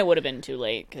 But by then it would have been too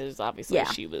late because obviously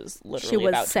she was literally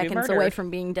about to be murdered. Seconds away from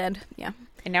being dead. Yeah.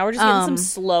 And now we're just getting some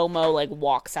slow-mo, like,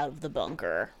 walks out of the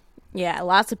bunker. Yeah,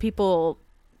 lots of people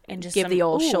and just give the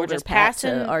old shoulder pat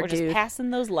to our dude. We're just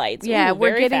passing those lights. Yeah,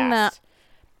 we're getting fast.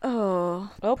 and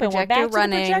we're back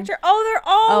running. To the projector. Oh, they're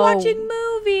all watching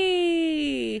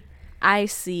movie. I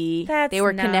see. That's they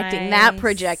were connecting that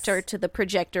projector to the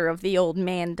projector of the old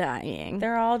man dying.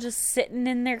 They're all just sitting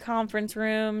in their conference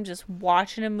room, just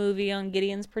watching a movie on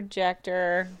Gideon's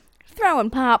projector. Throwing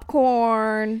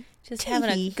popcorn. Just having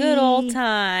a good old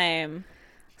time.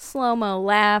 Slow-mo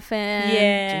laughing.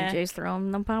 Yeah. JJ's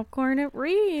throwing the popcorn at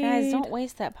Reed. Guys, don't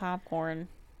waste that popcorn.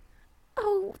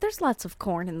 Oh, there's lots of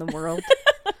corn in the world.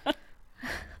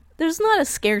 There's not a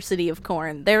scarcity of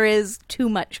corn. There is too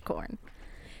much corn.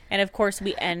 And of course,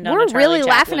 we end on We're a Charlie really Chaplin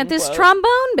laughing at this quote.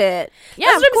 trombone bit. Yeah,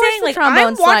 that's what I'm saying. The like,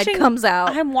 trombone slide comes out.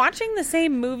 I'm watching the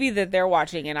same movie that they're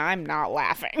watching, and I'm not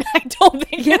laughing. I don't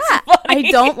think it's funny. I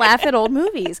don't laugh at old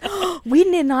movies. We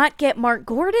did not get Mark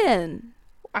Gordon.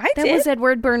 That was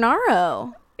Edward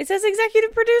Bernaro. It says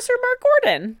executive producer Mark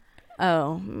Gordon.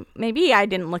 Oh, maybe I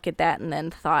didn't look at that and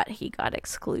then thought he got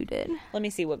excluded. Let me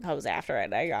see what comes after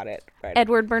it. I got it. Right.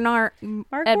 Edward Bernard.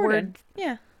 Mark Edward. Gordon.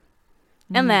 Yeah.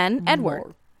 And then Edward.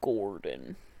 Mark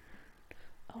Gordon.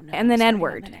 Oh no. And then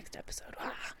Edward. The next episode.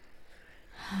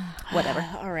 Whatever.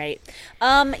 All right.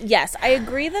 Yes, I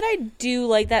agree that I do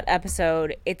like that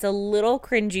episode. It's a little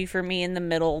cringy for me in the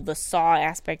middle. The Saw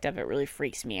aspect of it really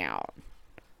freaks me out.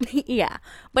 Yeah.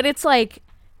 But it's like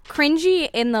cringy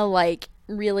in the like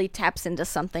really taps into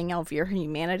something of your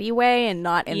humanity way and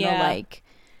not in the like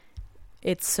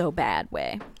it's so bad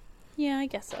way. Yeah, I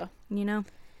guess so. You know?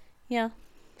 Yeah.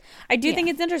 I do think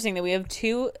it's interesting that we have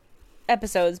 2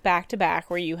 episodes back to back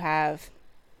where you have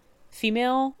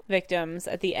female victims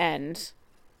at the end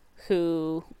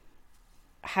who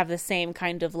have the same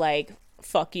kind of like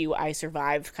fuck you, I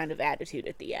survived kind of attitude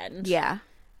at the end. Yeah.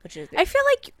 Which is I feel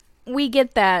like we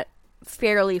get that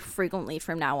fairly frequently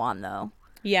from now on, though.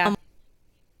 Yeah.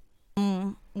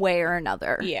 Way or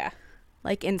another. Yeah.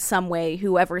 Like, in some way,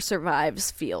 whoever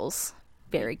survives feels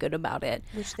very good about it.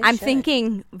 I'm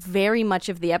thinking very much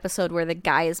of the episode where the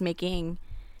guy is making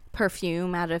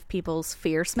perfume out of people's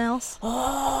fear smells.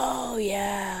 Oh,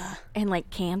 yeah. And, like,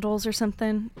 candles or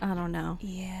something. I don't know.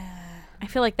 Yeah. I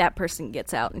feel like that person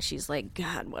gets out and she's like,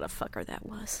 God, what a fucker that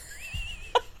was.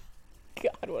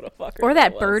 God, what a fucker. Or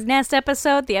that bird nest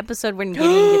episode, the episode when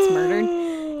Gideon gets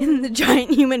murdered in the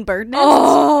giant human bird nest.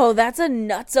 Oh, that's a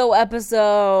nutso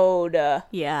episode.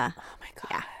 Yeah. Oh my God.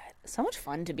 Yeah. So much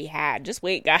fun to be had. Just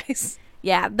wait, guys.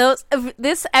 Yeah,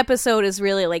 this episode is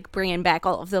really like bringing back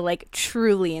all of the like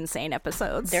truly insane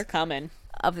episodes. They're coming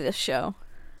of this show.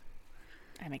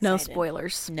 I'm excited. No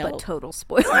spoilers, but total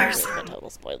spoilers. But total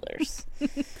spoilers.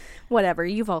 Whatever,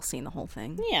 you've all seen the whole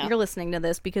thing. Yeah. You're listening to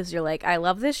this because you're like, I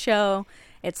love this show.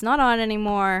 It's not on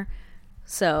anymore.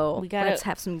 So let's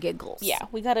have some giggles. Yeah,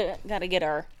 we gotta get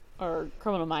our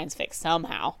Criminal Minds fixed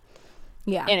somehow.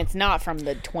 Yeah. And it's not from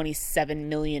the 27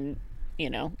 million,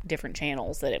 different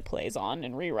channels that it plays on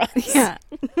and reruns. Yeah.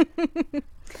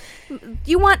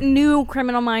 You want new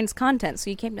Criminal Minds content, so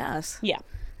you came to us. Yeah.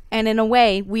 And in a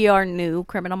way, we are new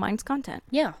Criminal Minds content.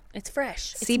 Yeah, it's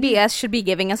fresh. CBS should be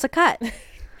giving us a cut. Yeah,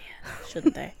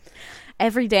 shouldn't they?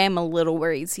 Every day I'm a little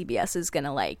worried CBS is going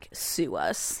to, like, sue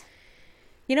us.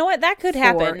 You know what? That could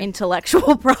happen. For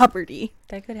intellectual property.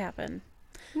 That could happen.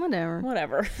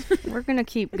 Whatever. We're going to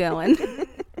keep going.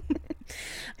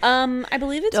 I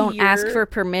believe it's Don't ask for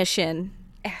permission.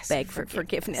 Beg for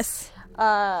forgiveness.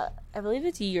 I believe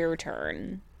it's your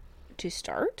turn to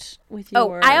start with your...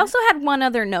 Oh, I also had one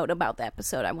other note about the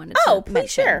episode I wanted to mention.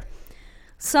 Please share.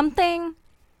 Something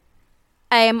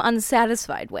I am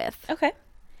unsatisfied with. Okay.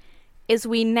 Is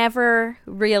we never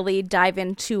really dive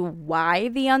into why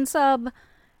the unsub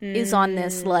is on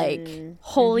this, like,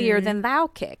 holier-than-thou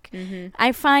kick. Mm-hmm.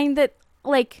 I find that,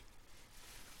 like,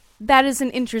 that is an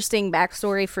interesting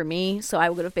backstory for me, so I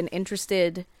would have been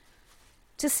interested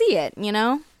to see it,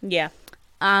 Yeah.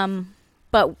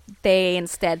 But they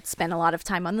instead spent a lot of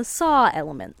time on the Saw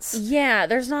elements. Yeah,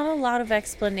 there's not a lot of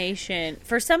explanation.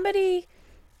 For somebody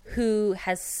who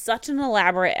has such an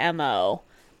elaborate MO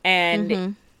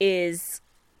and is,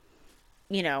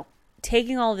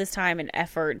 taking all this time and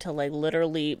effort to, like,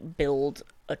 literally build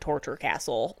a torture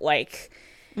castle, like,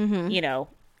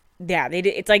 yeah, they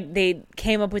did. It's like they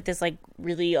came up with this, like,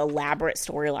 really elaborate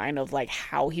storyline of, like,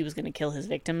 how he was going to kill his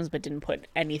victims, but didn't put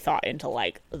any thought into,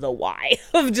 like, the why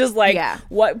of just, like,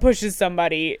 what pushes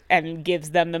somebody and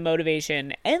gives them the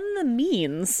motivation and the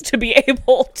means to be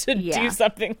able to do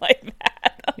something like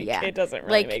that. Like, it doesn't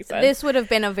really make sense. This would have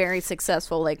been a very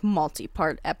successful, like,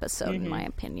 multi-part episode, in my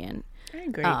opinion. I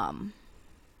agree.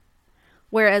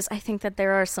 Whereas I think that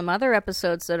there are some other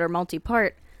episodes that are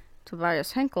multi-part,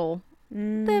 Tobias Henkel,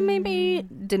 that maybe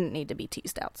didn't need to be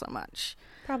teased out so much.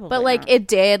 Probably But, like, not. it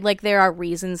did. Like, there are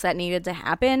reasons that needed to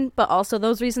happen, but also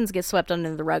those reasons get swept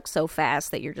under the rug so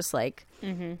fast that you're just like,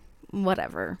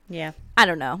 whatever. Yeah. I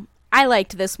don't know. I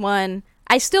liked this one.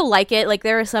 I still like it. Like,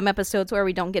 there are some episodes where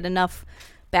we don't get enough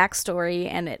backstory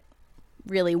and it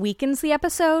really weakens the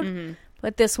episode.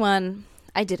 But this one,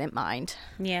 I didn't mind.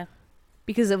 Yeah.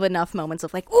 Because of enough moments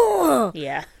of, like, oh!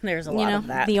 Yeah, there's a lot of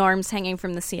that. The arms hanging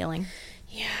from the ceiling.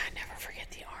 Yeah, never forget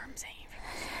the arms hanging from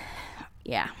the ceiling.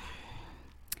 Yeah.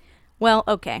 Well,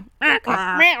 okay.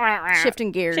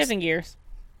 Shifting gears.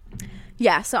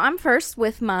 Yeah, so I'm first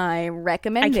with my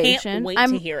recommendation. I can't wait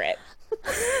to hear it.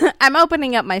 I'm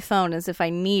opening up my phone as if I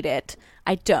need it.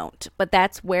 I don't, but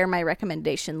that's where my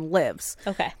recommendation lives.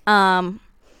 Okay.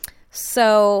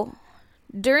 So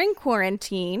during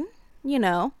quarantine,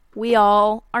 we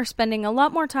all are spending a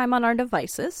lot more time on our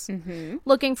devices,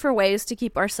 looking for ways to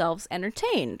keep ourselves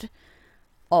entertained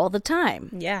all the time.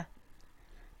 Yeah.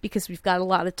 Because we've got a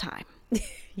lot of time.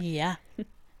 Yeah.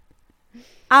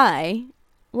 I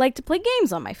like to play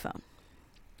games on my phone,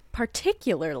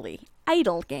 particularly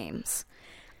idle games.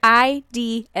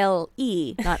 IDLE,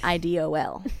 not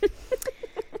IDOL.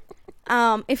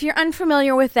 If you're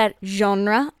unfamiliar with that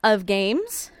genre of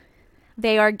games,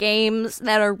 they are games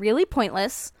that are really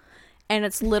pointless, and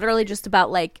it's literally just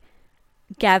about, like,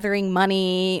 gathering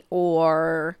money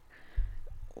or,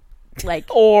 like,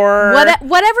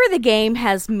 whatever the game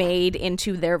has made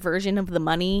into their version of the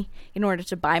money in order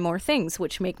to buy more things,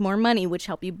 which make more money, which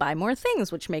help you buy more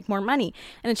things, which make more money.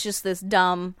 And it's just this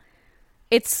dumb...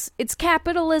 It's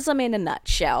capitalism in a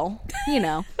nutshell,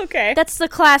 Okay. That's the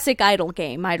classic idle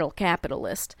game, idle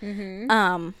capitalist.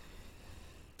 I'm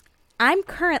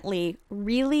currently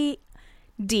really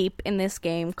deep in this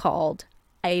game called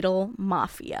Idle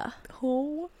Mafia.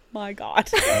 Oh my God.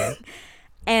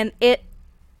 And it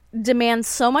demands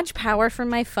so much power from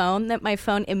my phone that my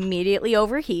phone immediately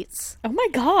overheats. Oh my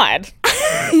God.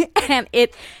 And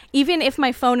it, even if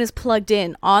my phone is plugged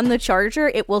in on the charger,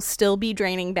 it will still be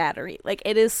draining battery. Like,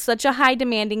 it is such a high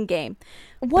demanding game.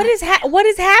 What is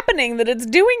happening that it's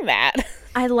doing that?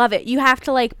 I love it. You have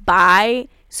to like buy,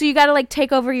 so you got to like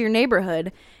take over your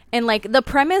neighborhood. And like the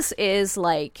premise is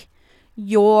like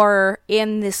you're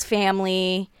in this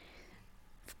family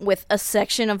with a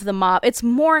section of the mob. It's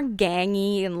more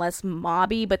gangy and less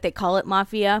mobby, but they call it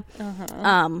mafia.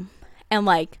 And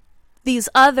like these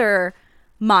other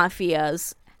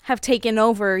mafias have taken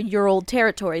over your old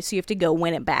territory, so you have to go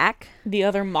win it back. The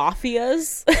other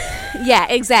mafias? Yeah,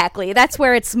 exactly. That's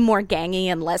where it's more gangy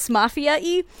and less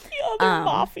mafia-y. The other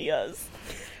mafias.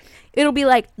 It'll be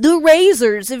like, the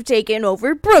Razors have taken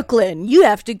over Brooklyn. You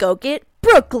have to go get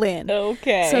Brooklyn.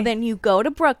 Okay. So then you go to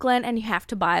Brooklyn and you have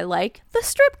to buy, like, the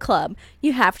strip club.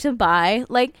 You have to buy,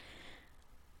 like,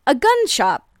 a gun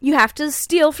shop. You have to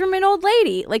steal from an old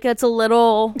lady. Like, it's a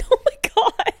little... Oh, my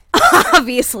God.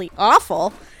 Obviously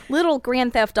awful. Little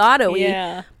Grand Theft Auto-y.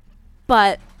 Yeah.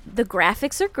 But the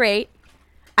graphics are great.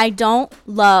 I don't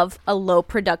love a low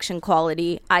production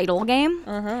quality idle game.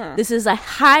 This is a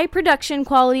high production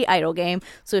quality idle game.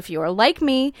 So if you are like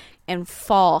me and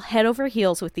fall head over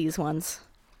heels with these ones,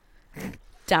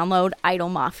 download Idle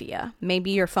Mafia.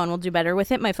 Maybe your phone will do better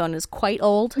with it. My phone is quite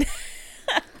old.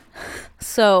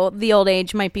 So the old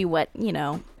age might be what, you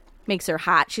know, makes her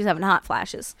hot. She's having hot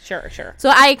flashes. Sure. So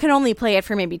I can only play it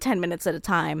for maybe 10 minutes at a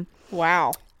time.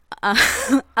 Wow.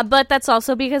 But that's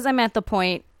also because I'm at the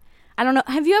point, I don't know.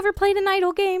 Have you ever played an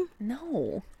idle game?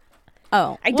 No.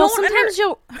 Oh. I well, don't sometimes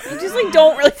I just like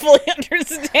don't really fully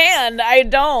understand. I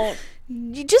don't.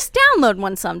 you just download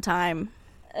one sometime.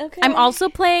 Okay. I'm also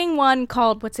playing one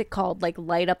called, what's it called? Like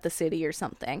Light Up the City or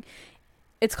something.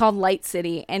 It's called Light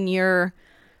City, and you're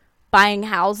buying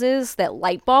houses that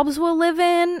light bulbs will live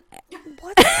in.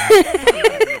 What?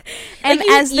 And like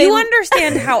as you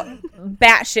understand how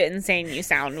batshit insane you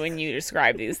sound when you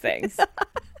describe these things.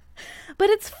 But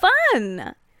it's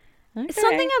fun. Okay.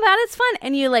 Something about it's fun.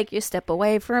 And you step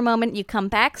away for a moment, you come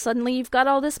back, suddenly you've got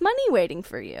all this money waiting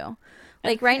for you.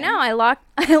 Like right now I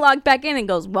log back in and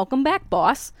goes, "Welcome back,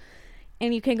 boss."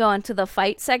 And you can go into the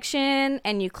fight section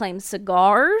and you claim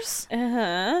cigars.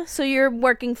 So you're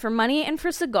working for money and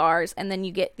for cigars, and then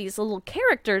you get these little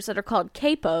characters that are called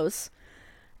capos,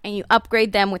 and you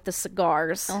upgrade them with the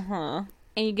cigars. And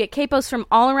you get capos from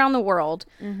all around the world,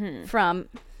 from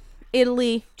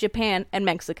Italy, Japan, and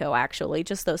Mexico, actually.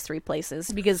 Just those three places.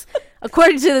 Because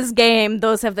according to this game,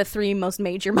 those have the three most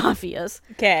major mafias.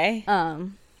 Okay.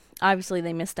 Obviously,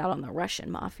 they missed out on the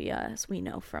Russian mafia, as we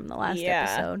know from the last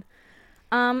episode.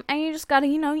 And you just gotta,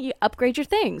 you upgrade your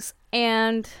things.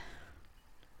 And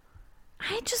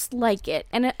I just like it.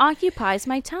 And it occupies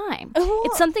my time. Oh,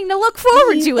 it's something to look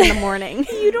forward to in the morning.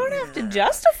 You don't have to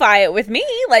justify it with me.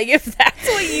 Like, if that's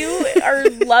what you are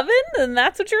loving, then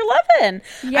that's what you're loving.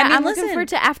 Yeah, I'm looking forward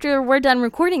to, after we're done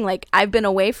recording, like, I've been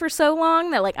away for so long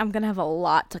that, like, I'm gonna have a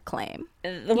lot to claim.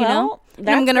 Well, you know?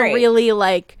 I'm gonna really,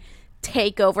 like,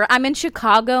 take over. I'm in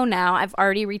Chicago now. I've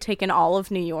already retaken all of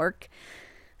New York.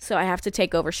 So I have to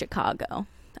take over Chicago.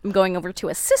 I'm going over to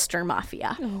a sister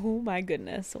mafia. Oh my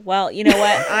goodness. Well, you know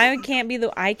what? I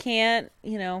can't,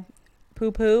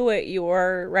 poo-poo at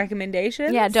your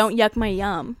recommendations. Yeah, don't yuck my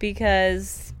yum.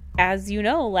 Because, as you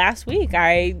know, last week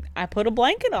I put a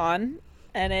blanket on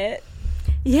and it...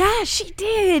 Yeah, she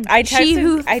did. I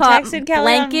texted Kelly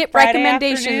blanket on Friday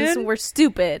recommendations afternoon. Were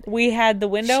stupid. We had the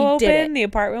window open. The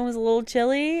apartment was a little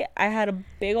chilly. I had a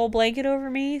big old blanket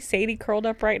over me. Sadie curled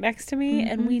up right next to me,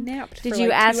 and we napped. Did for you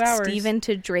like ask 2 hours. Steven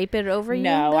to drape it over you?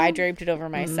 No, I draped it over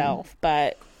myself,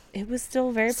 but it was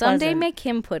still very Someday pleasant. make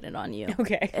him put it on you.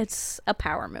 Okay, it's a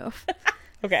power move.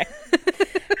 Okay,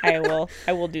 I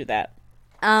will do that.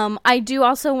 I do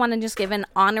also want to just give an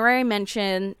honorary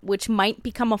mention, which might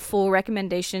become a full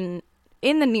recommendation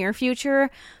in the near future,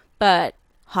 but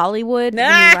Hollywood, the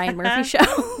new Ryan Murphy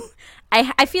show.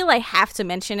 I feel I have to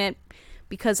mention it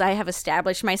because I have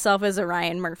established myself as a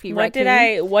Ryan Murphy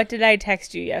raccoon. What did I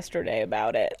text you yesterday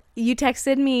about it? You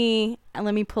texted me, and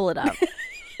let me pull it up.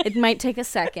 It might take a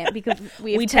second because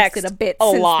we texted a bit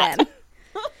since then.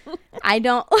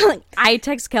 I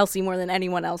text Kelsey more than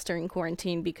anyone else during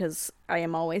quarantine because I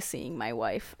am always seeing my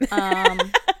wife. We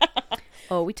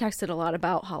texted a lot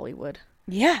about Hollywood.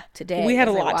 Yeah. Today. We had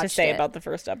a lot to say about the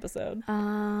first episode.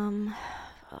 The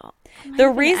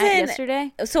reason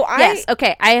yesterday? So yes,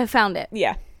 okay, I have found it.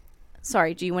 Yeah.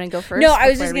 Sorry, do you want to go first? No, I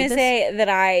was just going to say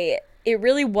that it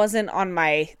really wasn't on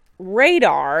my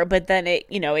radar, but then it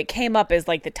came up as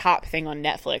like the top thing on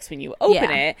Netflix when you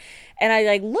open it. And I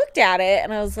like looked at it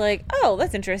and I was like, oh,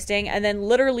 that's interesting. And then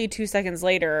literally 2 seconds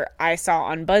later, I saw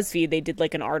on BuzzFeed, they did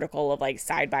like an article of like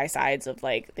side by sides of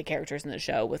like the characters in the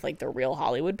show with like the real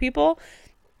Hollywood people.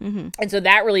 Mm-hmm. And so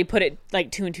that really put it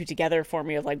like 2 and 2 together for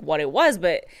me of like what it was.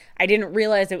 But I didn't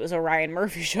realize it was a Ryan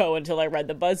Murphy show until I read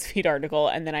the BuzzFeed article.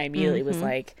 And then I immediately was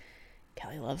like,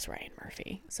 Kelly loves Ryan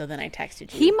Murphy. So then I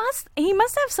texted you. He must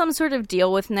have some sort of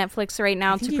deal with Netflix right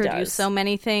now to produce so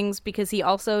many things, because he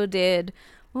also did,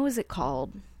 what was it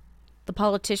called? The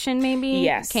Politician, maybe?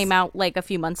 Yes. Came out like a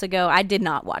few months ago. I did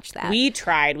not watch that. We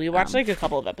tried. We watched like a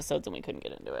couple of episodes and we couldn't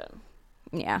get into it.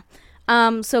 Yeah.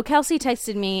 So Kelsey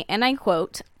texted me, and I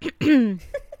quote,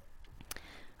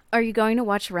 "Are you going to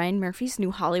watch Ryan Murphy's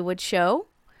new Hollywood show,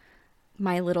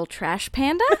 My Little Trash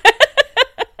Panda?"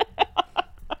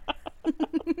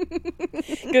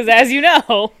 Because as you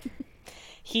know,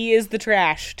 he is the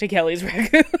trash to Kelly's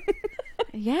raccoon.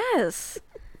 Yes.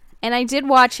 And I did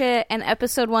watch it, and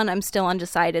episode 1, I'm still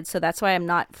undecided, so that's why I'm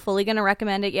not fully going to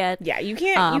recommend it yet. Yeah, you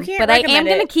can't but I am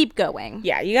going to keep going.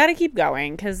 Yeah, you got to keep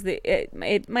going, because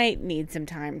it might need some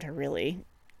time to really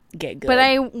get good. But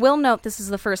I will note this is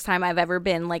the first time I've ever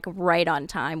been, like, right on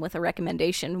time with a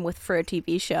recommendation for a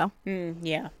TV show.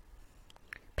 Yeah.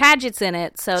 Paget's in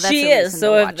it, so that's she is,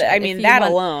 so that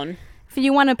alone. If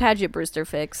you want a Paget Brewster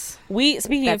fix.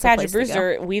 Speaking of Paget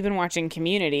Brewster, we've been watching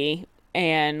Community.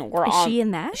 And is she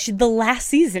in that? The last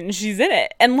season, she's in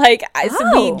it. And like,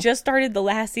 so we just started the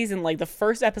last season. Like the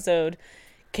first episode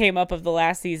came up of the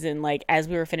last season, like as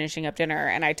we were finishing up dinner.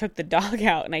 And I took the dog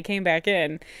out and I came back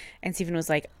in. And Stephen was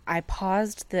like, I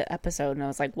paused the episode. And I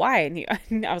was like, why?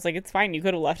 And I was like, it's fine. You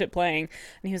could have left it playing.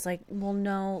 And he was like, well,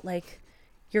 no, like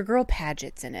your girl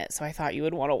Paget's in it. So I thought you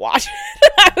would want to watch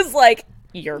it. I was like,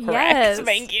 you're correct. Yes.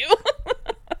 Thank you.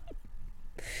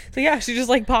 So yeah, she just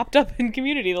like popped up in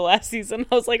Community the last season.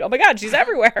 I was like, oh my God, she's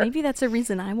everywhere. Maybe that's a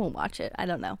reason I won't watch it. I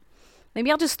don't know. Maybe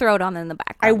I'll just throw it on in the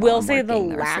background. I will say the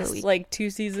last like 2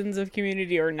 seasons of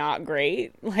Community are not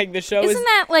great. Like the show isn't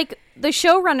that like the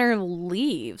showrunner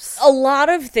leaves? A lot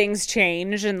of things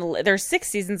change, and there's 6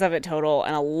 seasons of it total,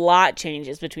 and a lot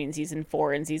changes between season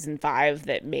 4 and season 5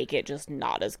 that make it just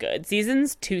not as good.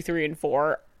 Seasons 2, 3, and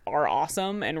 4 are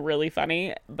awesome and really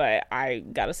funny, but I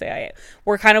gotta say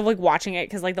we're kind of like watching it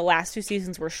because like the last 2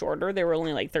 seasons were shorter. They were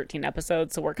only like 13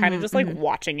 episodes, so we're kind of just like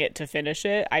watching it to finish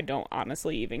it. I don't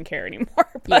honestly even care anymore.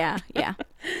 Yeah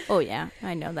oh yeah,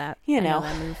 I know that. You know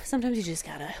sometimes you just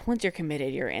gotta, once you're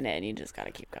committed, you're in it, and you just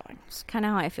gotta keep going. It's kind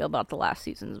of how I feel about the last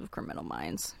seasons of Criminal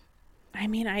Minds. I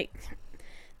mean,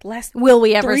 the last will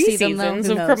we ever 3 see them though?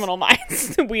 Seasons of Criminal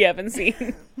Minds we haven't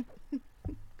seen.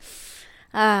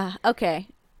 Okay.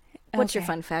 What's your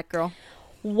fun fact, girl?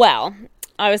 Well,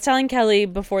 I was telling Kelly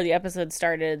before the episode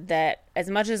started that as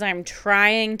much as I'm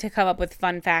trying to come up with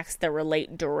fun facts that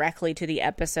relate directly to the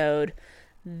episode,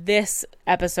 this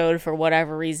episode, for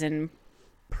whatever reason,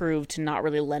 proved to not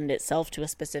really lend itself to a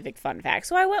specific fun fact.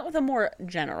 So I went with a more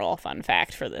general fun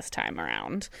fact for this time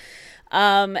around.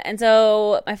 And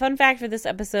so my fun fact for this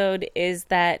episode is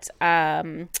that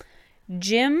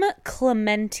Jim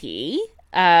Clemente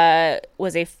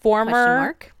was a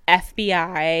former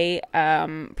FBI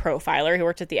profiler. He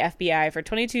worked at the FBI for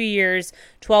 22 years,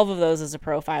 12 of those as a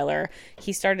profiler.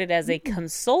 He started as a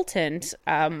consultant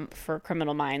for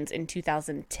Criminal Minds in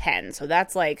 2010. So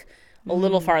that's like a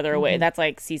little farther away. That's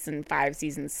like season 5,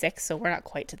 season 6. So we're not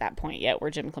quite to that point yet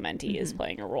where Jim Clemente is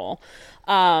playing a role.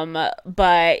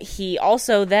 But he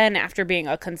also then, after being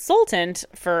a consultant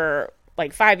for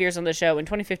like 5 years on the show, in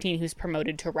 2015 he was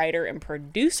promoted to writer and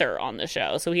producer on the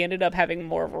show, so he ended up having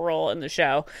more of a role in the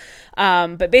show,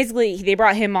 but basically they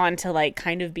brought him on to like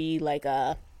kind of be like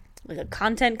a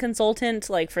content consultant,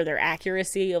 like for their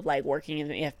accuracy of like working in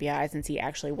the FBI, since he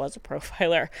actually was a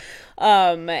profiler.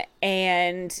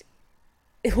 And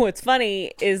what's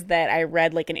funny is that I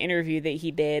read like an interview that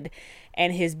he did,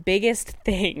 and his biggest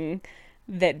thing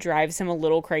that drives him a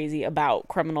little crazy about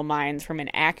Criminal Minds from an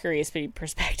accuracy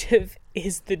perspective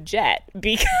is the jet,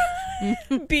 because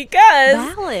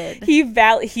valid.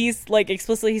 He's like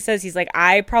explicitly, he says, he's like,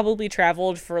 I probably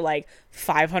traveled for like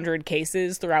 500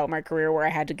 cases throughout my career where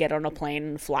I had to get on a plane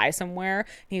and fly somewhere.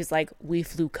 And he was like, we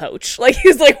flew coach. Like,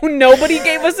 he's like, nobody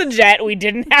gave us a jet. We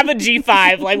didn't have a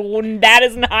G5. Like, that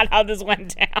is not how this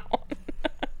went down.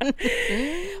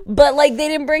 But like, they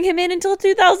didn't bring him in until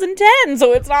 2010,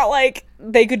 so it's not like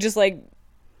they could just like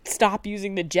stop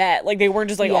using the jet. Like, they weren't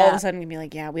just like all of a sudden gonna be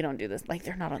like, yeah, we don't do this. Like,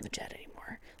 they're not on the jet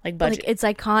anymore. Like, budget, like, it's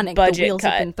iconic. Budget the wheels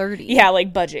cut. have been 30. Yeah,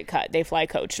 like budget cut. They fly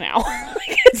coach now.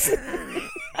 Like, it's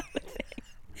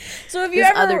So if you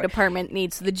this other department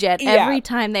needs the jet every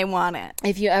time they want it.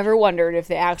 If you ever wondered if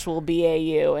the actual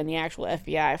BAU and the actual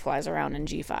FBI flies around in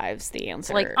G5s, the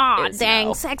answer is dang,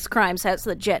 no. sex crimes has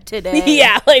the jet today.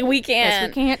 Yeah, like we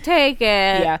can't. We can't take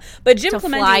it. Yeah, but Jim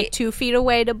Clemente fly 2 feet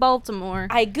away to Baltimore.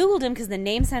 I googled him because the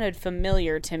name sounded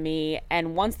familiar to me,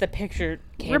 and once the picture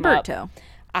came up,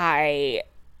 I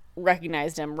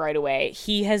recognized him right away.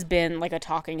 He has been like a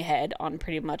talking head on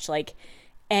pretty much like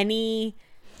any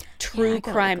true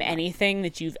crime anything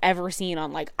that you've ever seen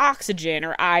on like Oxygen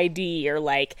or ID or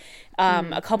like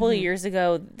a couple of years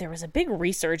ago there was a big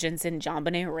resurgence in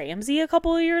JonBenet Ramsey a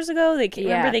couple of years ago. They came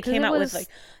out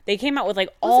with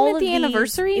all of the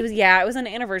anniversary. It was an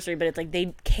anniversary, but it's like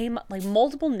they came like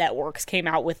multiple networks came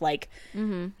out with like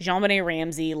JonBenet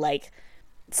Ramsey like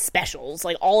specials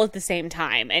like all at the same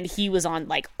time, and he was on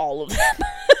like all of them.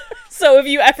 So if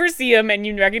you ever see him and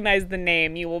you recognize the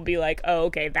name, you will be like, "Oh,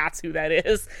 okay, that's who that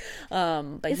is."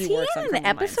 But is he works in on an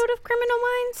episode of Criminal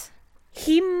Minds?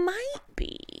 He might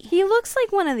be. He looks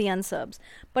like one of the unsubs,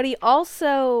 but he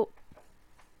also,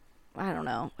 I don't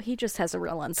know. He just has a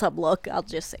real unsub look. I'll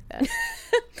just say that.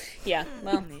 Yeah,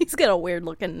 well, he's got a weird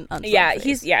looking unsub.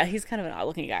 He's kind of an odd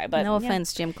looking guy. But no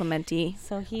offense, Jim Clemente.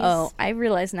 So he's. Oh, I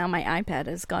realize now my iPad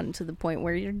has gotten to the point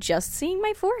where you're just seeing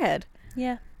my forehead.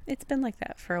 Yeah. It's been like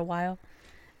that for a while.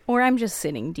 Or I'm just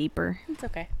sitting deeper. It's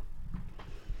okay.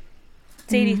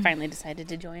 Sadie finally decided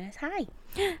to join us. Hi.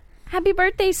 Happy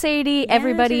birthday, Sadie.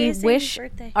 Everybody wish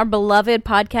our beloved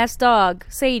podcast dog,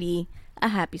 Sadie, a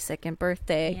happy 2nd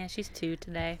birthday. Yeah, she's 2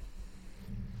 today.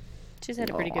 She's had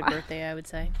a pretty good birthday, I would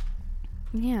say.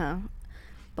 Yeah.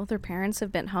 Both her parents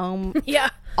have been home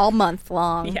all month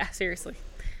long. Yeah, seriously.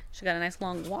 She got a nice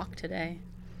long walk today.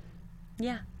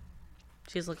 Yeah.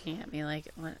 She's looking at me like,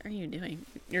 what are you doing?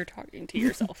 You're talking to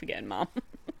yourself again, Mom.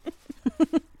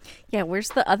 Yeah, where's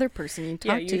the other person you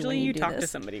talk to? Usually you talk to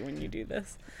somebody when you do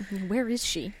this. Where is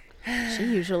she? She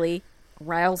usually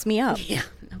riles me up. Yeah,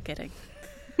 no kidding.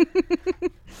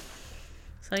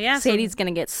 So yeah, Sadie's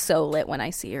gonna get so lit when I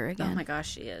see her again. Oh my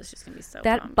gosh, she is. She's gonna be so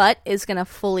that pumped. butt is gonna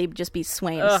fully just be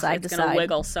swaying side to side. It's gonna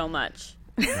wiggle so much.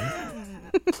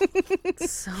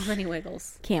 So many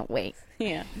wiggles. Can't wait.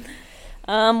 Yeah.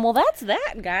 Well, that's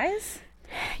that, guys.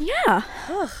 Yeah.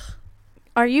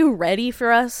 Are you ready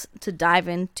for us to dive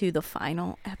into the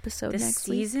final episode next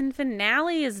week? The season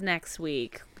finale is next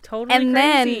week. Totally and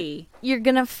crazy. Then you're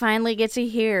going to finally get to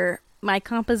hear my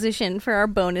composition for our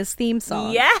bonus theme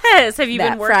song. Yes. Have you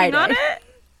been working on it?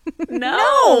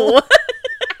 No. I'm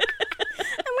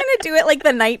going to do it like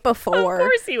the night before. Of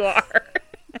course you are.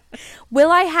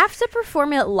 Will I have to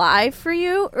perform it live for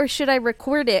you, or should I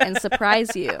record it and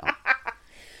surprise you?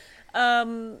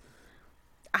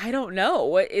 I don't know.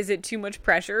 What is it too much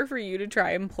pressure for you to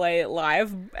try and play it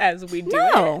live as we do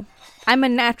it? No. I'm a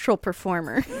natural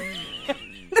performer.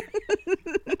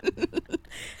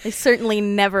 I certainly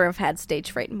never have had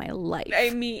stage fright in my life. I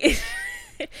mean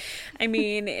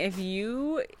if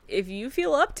you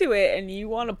feel up to it and you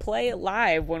want to play it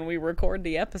live when we record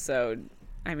the episode,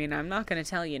 I mean, I'm not going to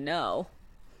tell you no.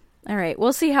 All right,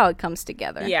 we'll see how it comes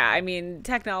together. Yeah, I mean,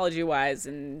 technology-wise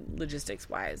and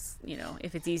logistics-wise, you know,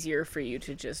 if it's easier for you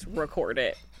to just record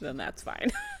it, then that's fine.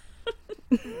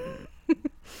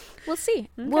 We'll see.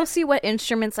 Okay. We'll see what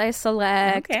instruments I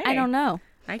select. Okay. I don't know.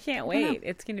 I can't wait.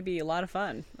 It's going to be a lot of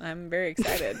fun. I'm very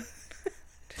excited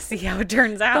to see how it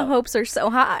turns out. The hopes are so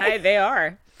high. They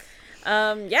are.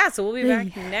 So we'll be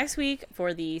back next week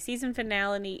for the season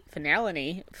finale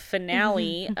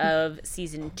of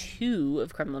season 2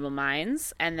 of Criminal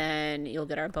Minds, and then you'll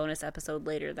get our bonus episode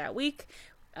later that week.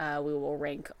 We will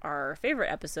rank our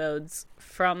favorite episodes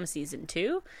from season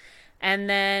 2, and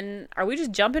then are we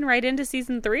just jumping right into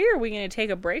season 3, or are we going to take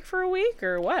a break for a week,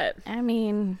 or what? I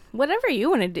mean, whatever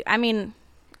you want to do. I mean,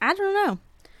 I don't know.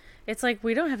 It's like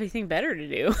we don't have anything better to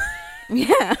do.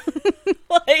 Yeah.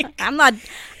 Like I'm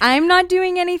not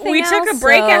doing anything else. We took a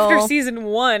break after season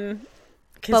 1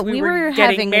 because we were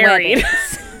getting married.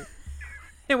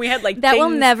 And we had like that will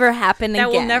never happen again.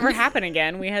 That will never happen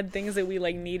again. We had things that we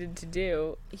like needed to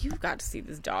do. You've got to see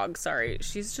this dog. Sorry.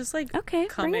 She's just like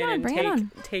come in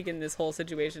and taken this whole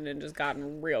situation and just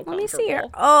gotten real comfortable. Let me see her.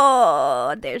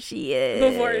 Oh, there she is.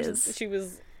 Before she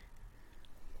was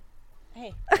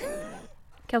Hey.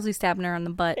 Kelsey's tapping her on the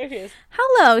butt. There she is.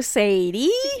 Hello, Sadie.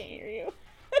 She can't hear you.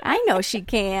 I know she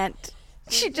can't.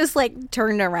 She just like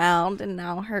turned around and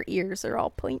now her ears are all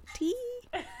pointy.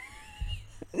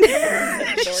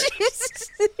 Yeah.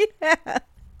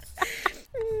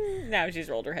 Now she's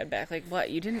rolled her head back like, what?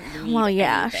 You didn't need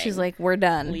anything. She's like, we're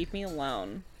done. Leave me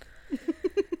alone.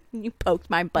 You poked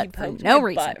my butt for no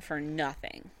reason. For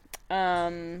nothing.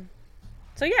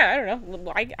 So yeah, I don't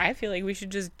know. I feel like we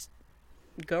should just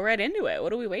go right into it.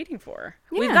 What are we waiting for?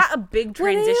 Yeah. We've got a big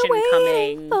transition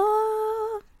coming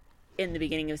for? in the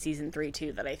beginning of season 3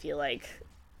 too that I feel like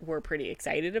we're pretty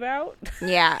excited about.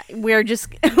 Yeah, we're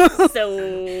just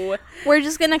So we're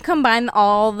just gonna combine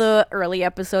all the early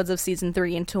episodes of season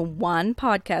 3 into one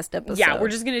podcast episode. yeah, we're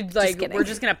just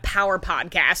gonna power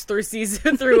podcast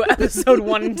through episode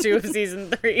 1 and 2 of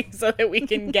season 3 so that we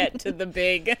can get to the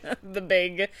big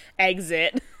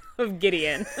exit of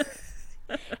Gideon.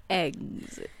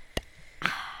 Exit.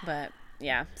 But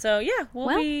yeah, so yeah,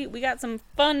 we got some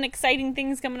fun, exciting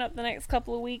things coming up the next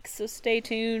couple of weeks, so stay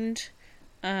tuned.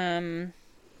 You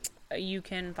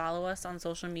can follow us on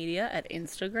social media at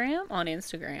Instagram. On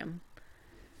Instagram,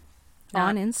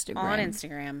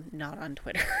 not on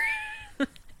Twitter.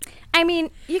 I mean,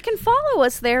 you can follow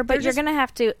us there, but you're gonna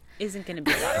have to. Isn't gonna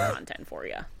be a lot of content for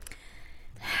you.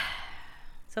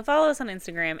 So follow us on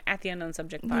Instagram at the Unknown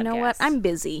Subject Podcast. You know what? I'm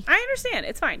busy. I understand.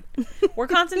 It's fine. We're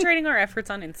concentrating our efforts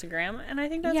on Instagram, and I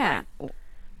think that's fine.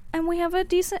 And we have a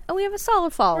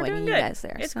solid following. We're doing you good. guys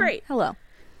there. It's great. Hello.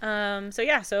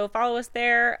 So follow us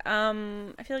there. I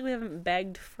feel like we haven't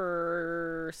begged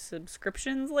for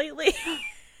subscriptions lately.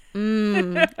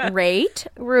 Rate,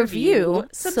 review,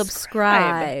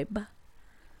 subscribe.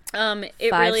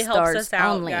 It really helps us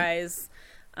out, only. guys.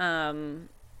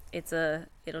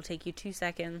 It'll take you 2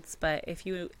 seconds, but if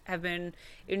you have been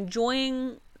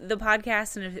enjoying the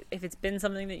podcast and if it's been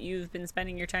something that you've been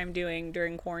spending your time doing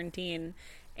during quarantine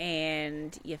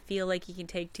and you feel like you can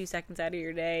take 2 seconds out of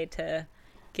your day to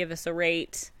give us a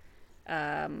rate,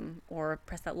 or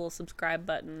press that little subscribe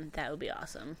button, that would be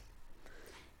awesome.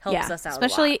 Helps us out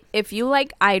especially a lot. If you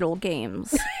like idle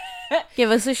games.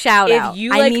 Give us a shout out.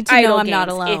 You I need to know I'm not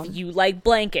games, alone. If you like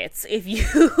blankets, if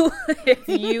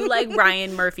you like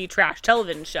Ryan Murphy trash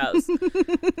television shows,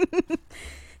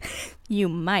 you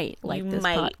might like this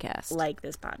podcast. Like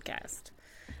this podcast.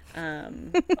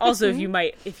 Also,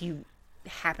 if you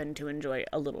happen to enjoy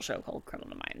a little show called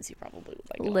Criminal Minds, you probably would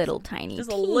like it.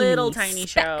 Just a little tiny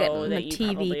show that you TV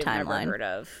probably have never timeline. heard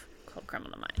of called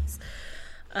Criminal Minds.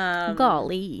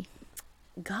 Golly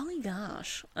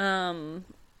Gosh.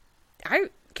 I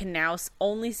can now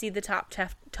only see the top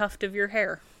tuft of your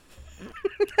hair.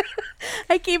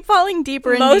 I keep falling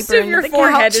deeper and Most deeper of your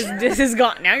forehead is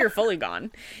gone. Now you're fully gone.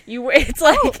 It's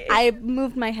like I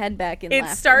moved my head back and it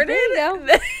laughed. started.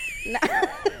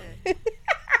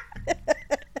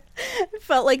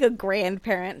 Felt like a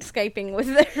grandparent Skyping with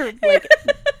their like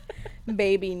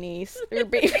baby niece or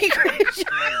baby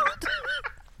grandchild.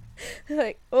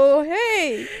 Like, oh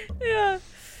hey, Yeah.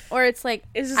 or it's like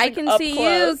It's just I like can up see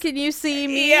close. you. Can you see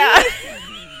me? Yeah.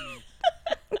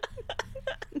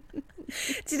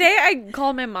 Today I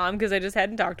called my mom because I just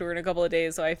hadn't talked to her in a couple of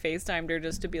days, so I FaceTimed her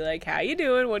just to be like, how you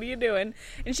doing? What are you doing?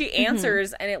 And she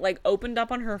answers, and it like opened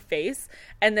up on her face,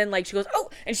 and then like she goes, oh,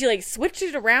 and she like switched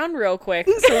it around real quick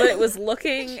so that it was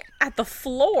looking at the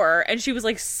floor, and she was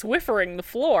like swiffering the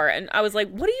floor, and I was like,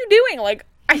 what are you doing? Like,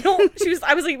 I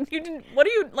was like, you didn't, what are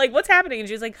you, like, what's happening? And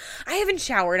she was like, I haven't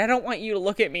showered. I don't want you to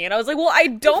look at me. And I was like, well, I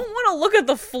don't want to look at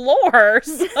the floor.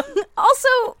 So. Also,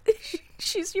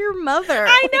 she's your mother.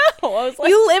 I know. I was like,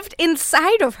 you lived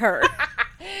inside of her.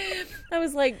 I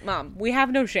was like, Mom, we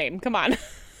have no shame. Come on.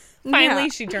 Finally,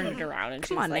 she turned it around and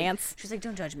she's like, Nance. She's like,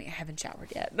 don't judge me. I haven't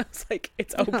showered yet. And I was like,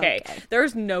 it's okay.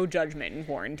 There's no judgment in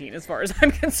quarantine as far as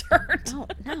I'm concerned.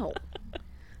 No.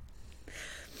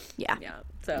 Yeah.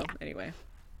 So anyway.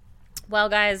 Well,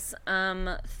 guys,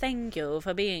 thank you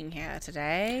for being here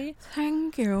today.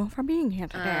 Thank you for being here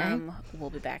today. We'll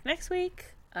be back next week.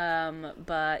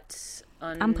 But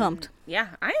I'm pumped.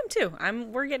 Yeah, I am too.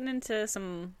 We're getting into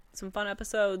some fun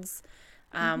episodes.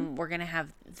 We're gonna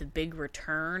have the big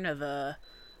return of an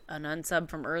unsub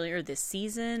from earlier this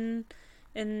season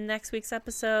in next week's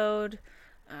episode.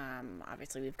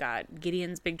 Obviously we've got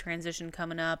Gideon's big transition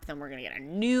coming up. Then we're gonna get a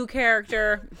new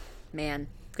character. Man,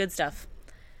 good stuff.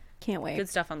 Can't wait. Good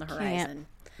stuff on the horizon.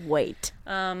 Can't wait.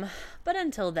 But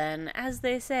until then, as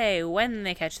they say, when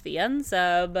they catch the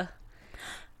unsub,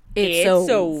 it's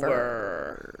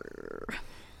over.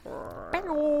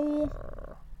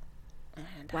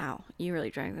 And Wow, you really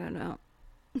dragged that out.